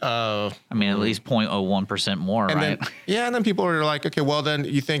odds? I mean, at least 0.01% more, right? And then people are like, okay, well, then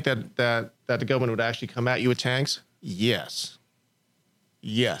you think that the government would actually come at you with tanks? Yes.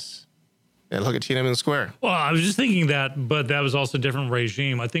 And look at Tiananmen Square. Well, I was just thinking that, but that was also a different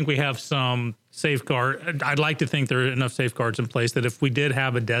regime. I think we have some safeguard. I'd like to think there are enough safeguards in place that if we did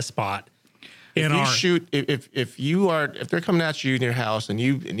have a despot if they're coming at you in your house and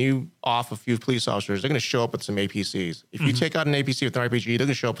you off a few police officers, they're going to show up with some APCs. If you take out an APC with an RPG, they're going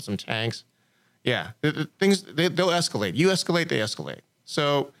to show up with some tanks. Yeah, they'll escalate. You escalate, they escalate.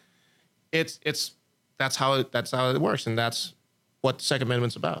 So that's how it works, and that's what the Second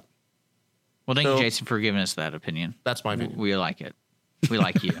Amendment's about. Well, thank you, Jason, for giving us that opinion. That's my opinion. We like it. We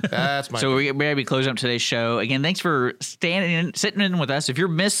like you. That's my So we're going to be closing up today's show. Again, thanks for sitting in with us. If you've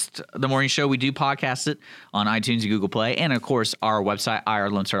missed the morning show, we do podcast it on iTunes and Google Play. And, of course, our website,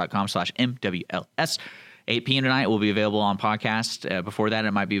 irlonestar.com/MWLS. 8 p.m. tonight will be available on podcast. Before that,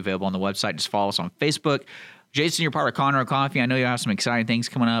 it might be available on the website. Just follow us on Facebook. Jason, you're part of Conroe Coffee. I know you have some exciting things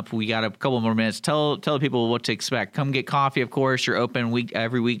coming up. We got a couple more minutes. Tell the people what to expect. Come get coffee, of course. You're open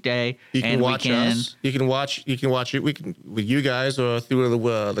every weekday. You can and watch weekend. us. You can watch it. We can with you guys or through the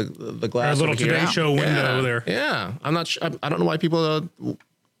glass. Our little over here. Today Show window there. Yeah, I'm not. I don't know why people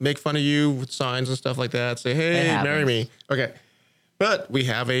make fun of you with signs and stuff like that. Say, hey, marry me. Okay, but we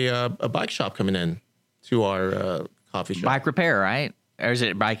have a bike shop coming in to our coffee shop. Bike repair, right? Or is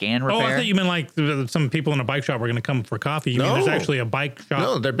it bike and repair? Oh, I thought you meant like some people in a bike shop were going to come for coffee. You mean there's actually a bike shop?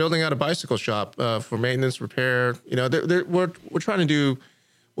 No, they're building out a bicycle shop for maintenance, repair. You know, we're trying to do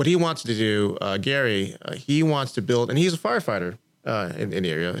what he wants to do. Gary, he wants to build, and he's a firefighter in the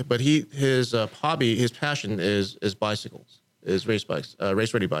area. But his hobby, his passion is bicycles, is race bikes,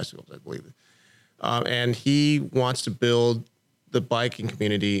 race ready bicycles, I believe. And he wants to build the biking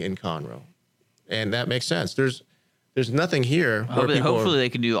community in Conroe, and that makes sense. There's nothing here. Hopefully they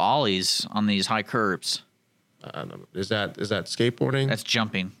can do ollies on these high curbs. Is that skateboarding? That's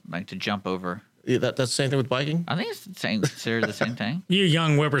jumping, like to jump over. Yeah, that's the same thing with biking? I think it's considered the same thing. You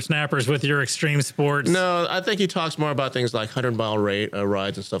young whippersnappers with your extreme sports. No, I think he talks more about things like 100-mile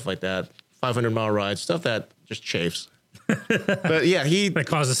rides and stuff like that, 500-mile rides, stuff that just chafes. But yeah, that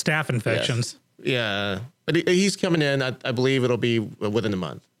causes staph infections. Yes. Yeah, but he's coming in. I believe it'll be within a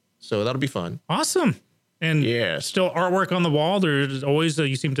month, so that'll be fun. Awesome. And still artwork on the wall. There's always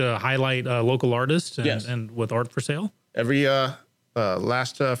you seem to highlight local artists and with art for sale. Every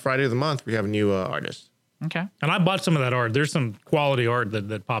last Friday of the month, we have a new artist. Okay. And I bought some of that art. There's some quality art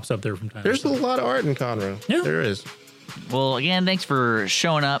that pops up there from time to time. There's a lot of art in Conroe. Yeah. There is. Well, again, thanks for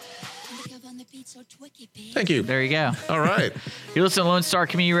showing up. Thank you. There you go. All right. You're listening to Lone Star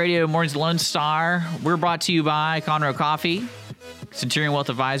Community Radio, Mornings Lone Star. We're brought to you by Conroe Coffee, Centurion Wealth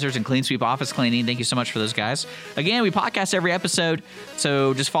Advisors, and Clean Sweep Office Cleaning. Thank you so much for those guys. Again, we podcast every episode,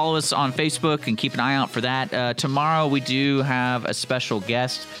 so just follow us on Facebook and keep an eye out for that. Tomorrow we do have a special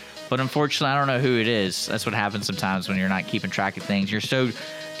guest, but unfortunately I don't know who it is. That's what happens sometimes when you're not keeping track of things. You're so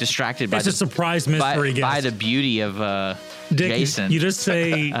distracted by a surprise mystery guest. By the beauty of Dick, Jason. You just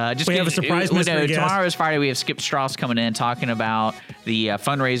say we have a surprise mystery guest. Tomorrow is Friday. We have Skip Strauss coming in talking about the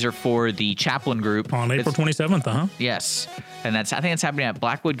fundraiser for the Chaplain Group on April 27th. Yes, and I think it's happening at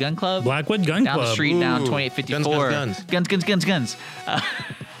Blackwood Gun Club. Blackwood Gun Club down the street, down 2854. Guns.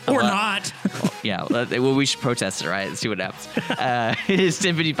 Or not. Yeah, well, we should protest it, right? Let's see what happens. It is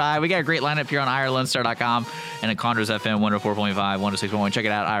 10:55. We got a great lineup here on IRLoneStar.com and at Conroe's FM 104.5, 106.1. Check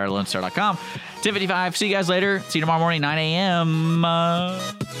it out, IRLoneStar.com. 10:55. See you guys later. See you tomorrow morning, 9 a.m.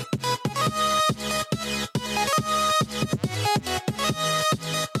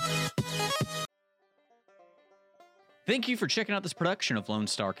 Thank you for checking out this production of Lone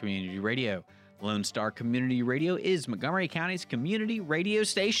Star Community Radio. Lone Star Community Radio is Montgomery County's community radio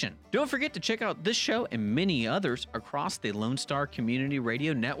station. Don't forget to check out this show and many others across the Lone Star Community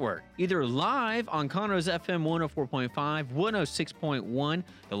Radio Network, either live on Conroe's FM 104.5, 106.1,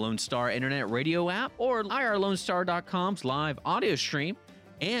 the Lone Star Internet Radio app, or IRLoneStar.com's live audio stream,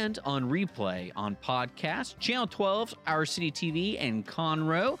 and on replay on podcast, Channel 12's Our City TV in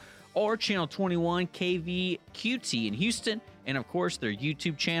Conroe, or Channel 21 KVQT in Houston, and of course their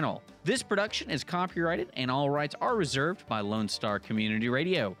YouTube channel. This production is copyrighted and all rights are reserved by Lone Star Community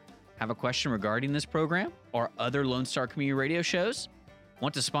Radio. Have a question regarding this program or other Lone Star Community Radio shows?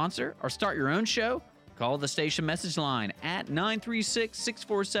 Want to sponsor or start your own show? Call the station message line at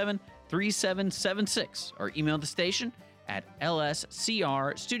 936-647-3776 or email the station at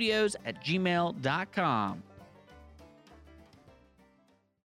lscrstudios@gmail.com.